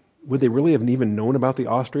 Would they really have even known about the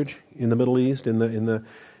ostrich in the Middle East? The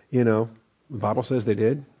Bible says they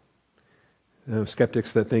did.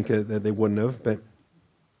 Skeptics that think that they wouldn't have, but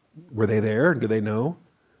were they there? Do they know?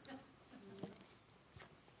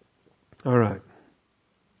 All right.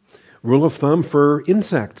 Rule of thumb for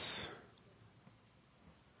insects.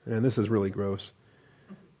 And this is really gross.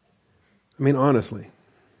 I mean, honestly.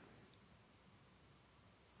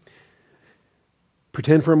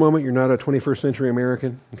 Pretend for a moment you're not a 21st century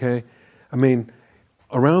American, okay? I mean,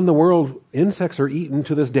 around the world, insects are eaten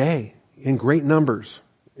to this day in great numbers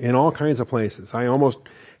in all kinds of places. I almost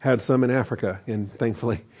had some in Africa, and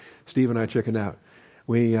thankfully, Steve and I chickened out.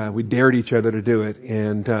 We dared each other to do it,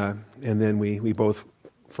 and then we both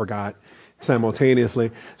forgot simultaneously.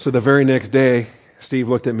 So the very next day, Steve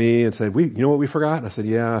looked at me and said, you know what we forgot? And I said,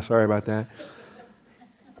 yeah, sorry about that.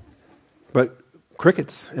 But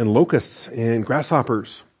crickets and locusts and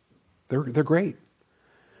grasshoppers, they're great.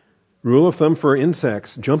 Rule of thumb for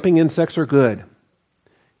insects. Jumping insects are good,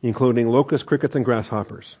 including locusts, crickets, and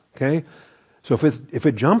grasshoppers. Okay? So if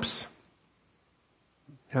it jumps,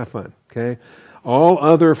 have fun. Okay? All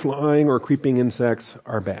other flying or creeping insects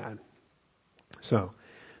are bad. So,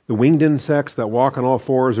 the winged insects that walk on all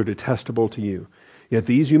fours are detestable to you. Yet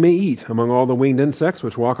these you may eat. Among all the winged insects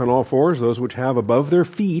which walk on all fours, those which have above their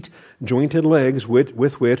feet jointed legs with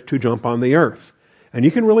which to jump on the earth. And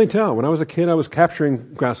you can really tell. When I was a kid, I was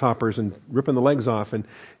capturing grasshoppers and ripping the legs off, and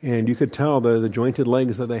you could tell the jointed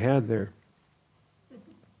legs that they had there.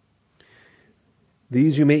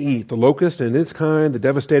 These you may eat. The locust in its kind, the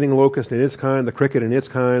devastating locust in its kind, the cricket in its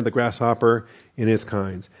kind, the grasshopper in its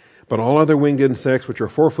kinds. But all other winged insects which are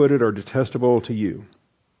four-footed are detestable to you.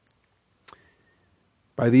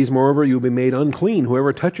 By these, moreover, you will be made unclean.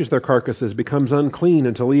 Whoever touches their carcasses becomes unclean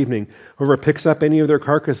until evening. Whoever picks up any of their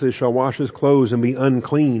carcasses shall wash his clothes and be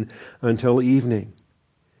unclean until evening.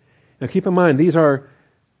 Now keep in mind, these are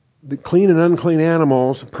the clean and unclean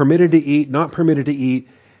animals, permitted to eat, not permitted to eat.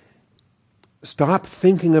 Stop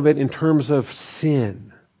thinking of it in terms of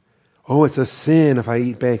sin. Oh, it's a sin if I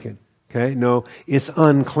eat bacon. Okay? No, it's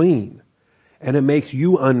unclean. And it makes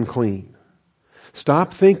you unclean.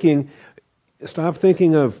 Stop thinking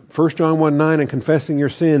of 1 John 1:9 and confessing your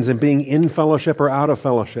sins and being in fellowship or out of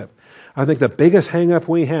fellowship. I think the biggest hang-up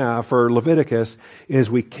we have for Leviticus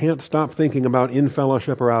is we can't stop thinking about in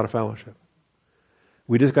fellowship or out of fellowship.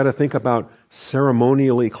 We just got to think about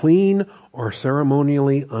ceremonially clean or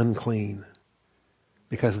ceremonially unclean.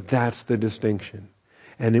 Because that's the distinction.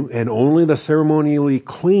 And only the ceremonially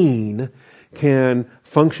clean can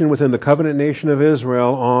function within the covenant nation of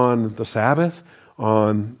Israel on the Sabbath,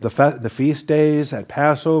 on the feast days, at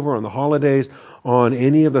Passover, on the holidays, on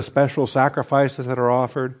any of the special sacrifices that are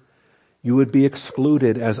offered. you would be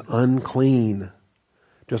excluded as unclean.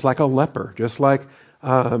 Just like a leper, just like,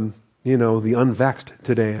 the unvexed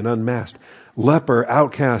today and unmasked. Leper,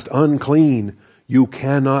 outcast, unclean. You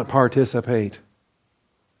cannot participate.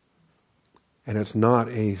 And it's not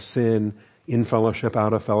a sin in fellowship,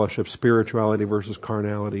 out of fellowship, spirituality versus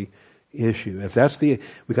carnality issue.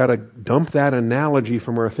 We got to dump that analogy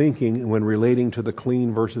from our thinking when relating to the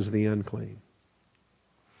clean versus the unclean.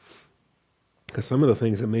 Because some of the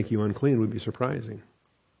things that make you unclean would be surprising.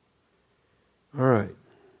 All right.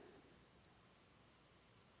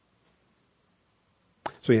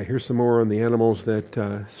 So here's some more on the animals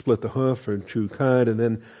that split the hoof or chew cud, and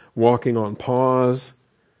then walking on paws.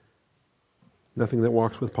 Nothing that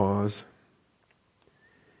walks with paws.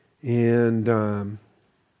 And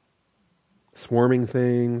swarming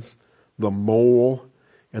things, the mole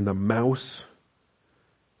and the mouse,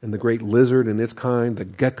 and the great lizard and its kind, the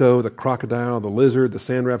gecko, the crocodile, the lizard, the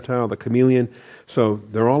sand reptile, the chameleon. So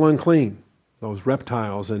they're all unclean. Those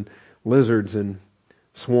reptiles and lizards and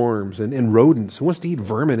swarms and rodents. Who wants to eat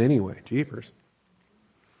vermin anyway? Jeepers.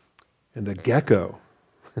 And the gecko.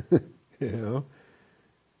 All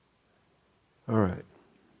right.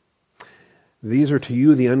 These are to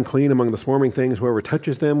you the unclean among the swarming things. Whoever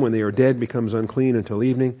touches them when they are dead becomes unclean until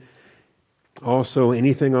evening. Also,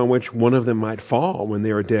 anything on which one of them might fall when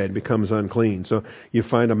they are dead becomes unclean. So you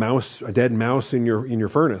find a dead mouse in your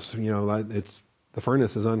furnace. The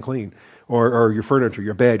furnace is unclean. Or your furniture,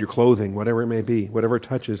 your bed, your clothing, whatever it may be, whatever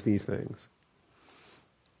touches these things.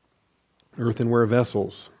 Earthenware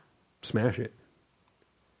vessels, smash it.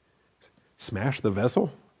 Smash the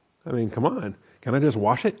vessel? I mean, come on. Can I just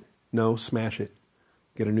wash it? No, smash it.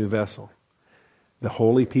 Get a new vessel. The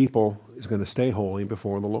holy people is going to stay holy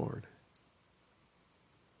before the Lord.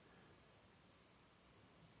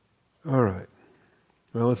 All right.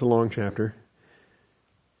 Well, it's a long chapter.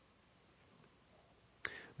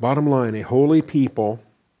 Bottom line, a holy people.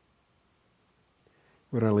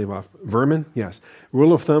 What did I leave off? Vermin? Yes.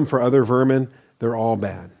 Rule of thumb for other vermin, they're all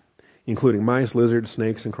bad, including mice, lizards,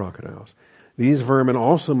 snakes, and crocodiles. These vermin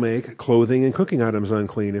also make clothing and cooking items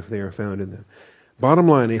unclean if they are found in them. Bottom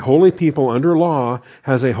line, a holy people under law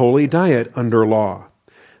has a holy diet under law.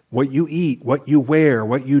 What you eat, what you wear,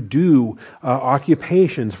 what you do,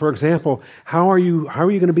 occupations. For example, how are you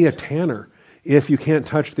going to be a tanner if you can't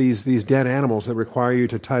touch these dead animals that require you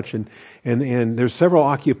to touch? And there's several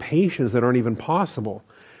occupations that aren't even possible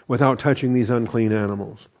without touching these unclean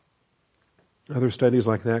animals. Other studies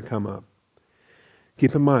like that come up.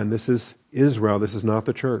 Keep in mind, this is Israel. This is not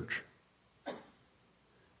the church.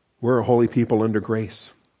 We're a holy people under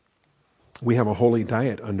grace. We have a holy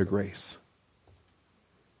diet under grace.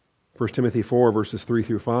 1 Timothy 4, verses 3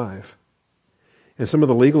 through 5. And some of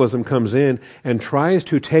the legalism comes in and tries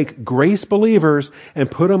to take grace believers and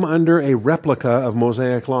put them under a replica of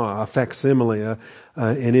Mosaic law, a facsimile,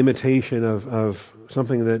 an imitation of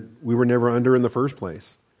something that we were never under in the first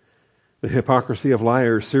place. The hypocrisy of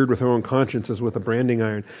liars, seared with their own consciences with a branding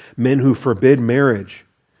iron. Men who forbid marriage.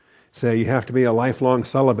 Say you have to be a lifelong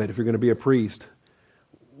celibate if you're going to be a priest.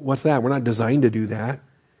 What's that? We're not designed to do that.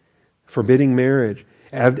 Forbidding marriage.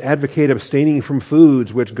 Advocate abstaining from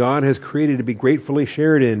foods which God has created to be gratefully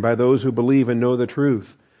shared in by those who believe and know the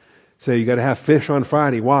truth. Say you got to have fish on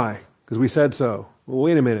Friday. Why? Because we said so. Well,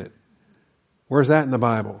 wait a minute. Where's that in the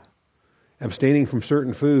Bible? Abstaining from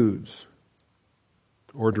certain foods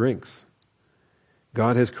or drinks.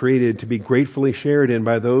 God has created to be gratefully shared in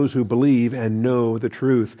by those who believe and know the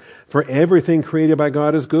truth. For everything created by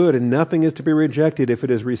God is good, and nothing is to be rejected if it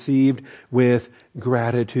is received with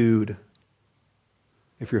gratitude.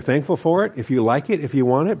 If you're thankful for it, if you like it, if you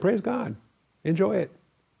want it, praise God. Enjoy it.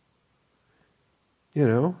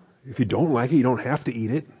 If you don't like it, you don't have to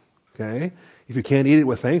eat it. Okay? If you can't eat it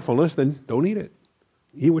with thankfulness, then don't eat it.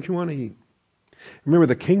 Eat what you want to eat. Remember,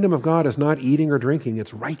 the kingdom of God is not eating or drinking,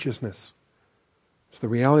 it's righteousness. It's the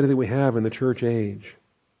reality that we have in the church age.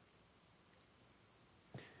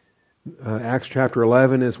 Acts chapter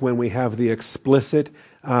 11 is when we have the explicit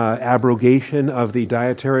abrogation of the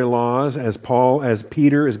dietary laws as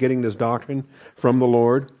Peter is getting this doctrine from the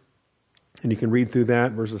Lord. And you can read through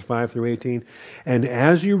that, verses 5 through 18. And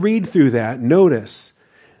as you read through that, notice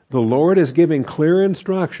the Lord is giving clear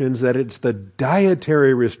instructions that it's the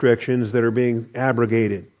dietary restrictions that are being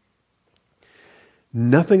abrogated.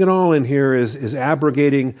 Nothing at all in here is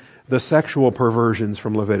abrogating the sexual perversions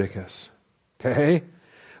from Leviticus. Okay?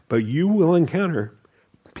 But you will encounter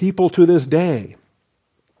people to this day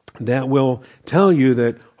that will tell you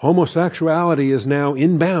that homosexuality is now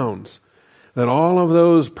in bounds, that all of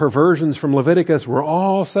those perversions from Leviticus were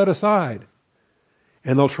all set aside.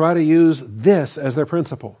 And they'll try to use this as their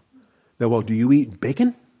principle. that, well, do you eat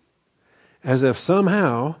bacon? As if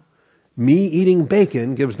somehow me eating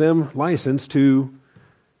bacon gives them license to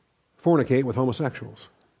fornicate with homosexuals.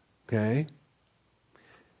 Okay?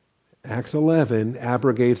 Acts 11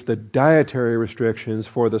 abrogates the dietary restrictions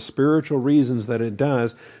for the spiritual reasons that it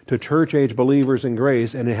does to church-age believers in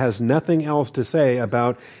grace, and it has nothing else to say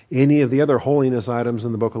about any of the other holiness items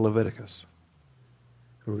in the book of Leviticus.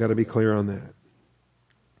 We've got to be clear on that.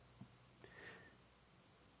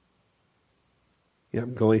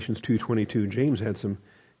 Yep, Galatians 2:22. James had some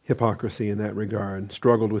hypocrisy in that regard,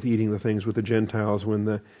 struggled with eating the things with the Gentiles when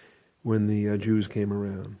the Jews came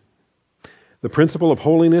around. The principle of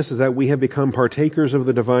holiness is that we have become partakers of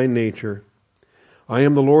the divine nature. I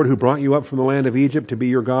am the Lord who brought you up from the land of Egypt to be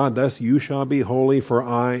your God. Thus you shall be holy, for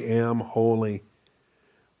I am holy.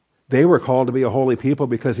 They were called to be a holy people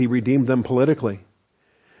because He redeemed them politically.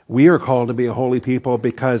 We are called to be a holy people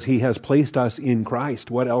because He has placed us in Christ.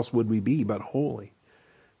 What else would we be but holy?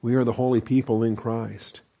 We are the holy people in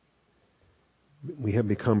Christ. We have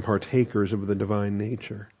become partakers of the divine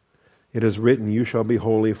nature. It is written, you shall be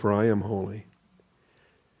holy, for I am holy.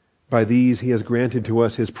 By these He has granted to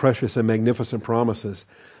us His precious and magnificent promises,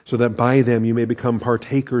 so that by them you may become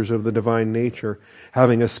partakers of the divine nature,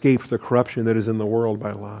 having escaped the corruption that is in the world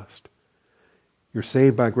by lust. You're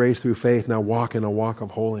saved by grace through faith, now walk in a walk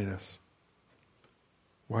of holiness.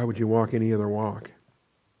 Why would you walk any other walk?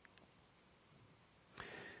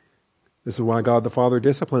 This is why God the Father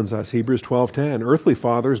disciplines us. Hebrews 12:10. Earthly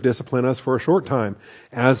fathers discipline us for a short time,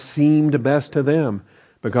 as seemed best to them.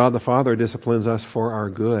 But God the Father disciplines us for our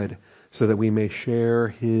good, so that we may share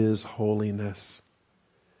His holiness.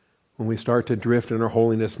 When we start to drift in our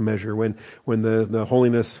holiness measure, when the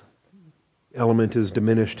holiness element is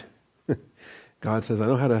diminished, God says, I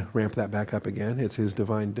know how to ramp that back up again. It's His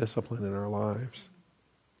divine discipline in our lives.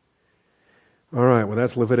 All right, well,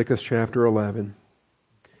 that's Leviticus chapter 11.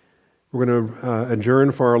 We're going to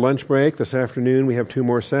adjourn for our lunch break. This afternoon we have 2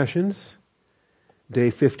 more sessions.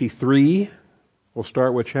 Day 53. We'll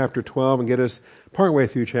start with chapter 12 and get us partway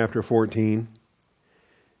through chapter 14,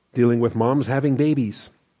 dealing with moms having babies.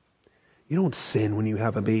 You don't sin when you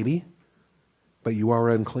have a baby, but you are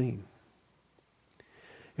unclean.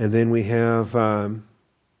 And then we have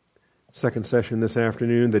second session this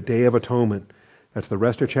afternoon, the Day of Atonement. That's the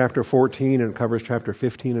rest of chapter 14, and it covers chapter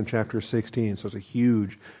 15 and chapter 16. So it's a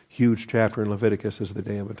huge, huge chapter in Leviticus is the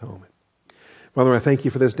Day of Atonement. Father, I thank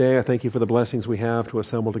you for this day. I thank you for the blessings we have to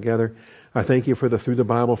assemble together. I thank you for the Through the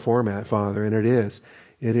Bible format, Father, and it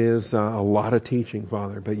is a lot of teaching,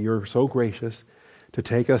 Father, but you're so gracious to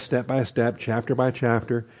take us step by step, chapter by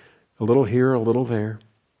chapter, a little here, a little there.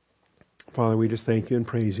 Father, we just thank you and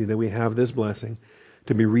praise you that we have this blessing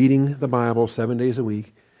to be reading the Bible 7 days a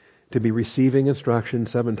week, to be receiving instruction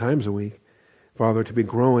 7 times a week, Father, to be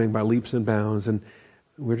growing by leaps and bounds. And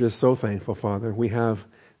we're just so thankful, Father.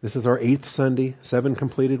 This is our 8th Sunday, 7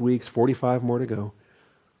 completed weeks, 45 more to go.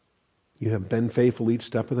 You have been faithful each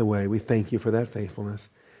step of the way. We thank you for that faithfulness.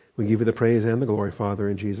 We give you the praise and the glory, Father,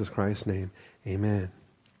 in Jesus Christ's name. Amen.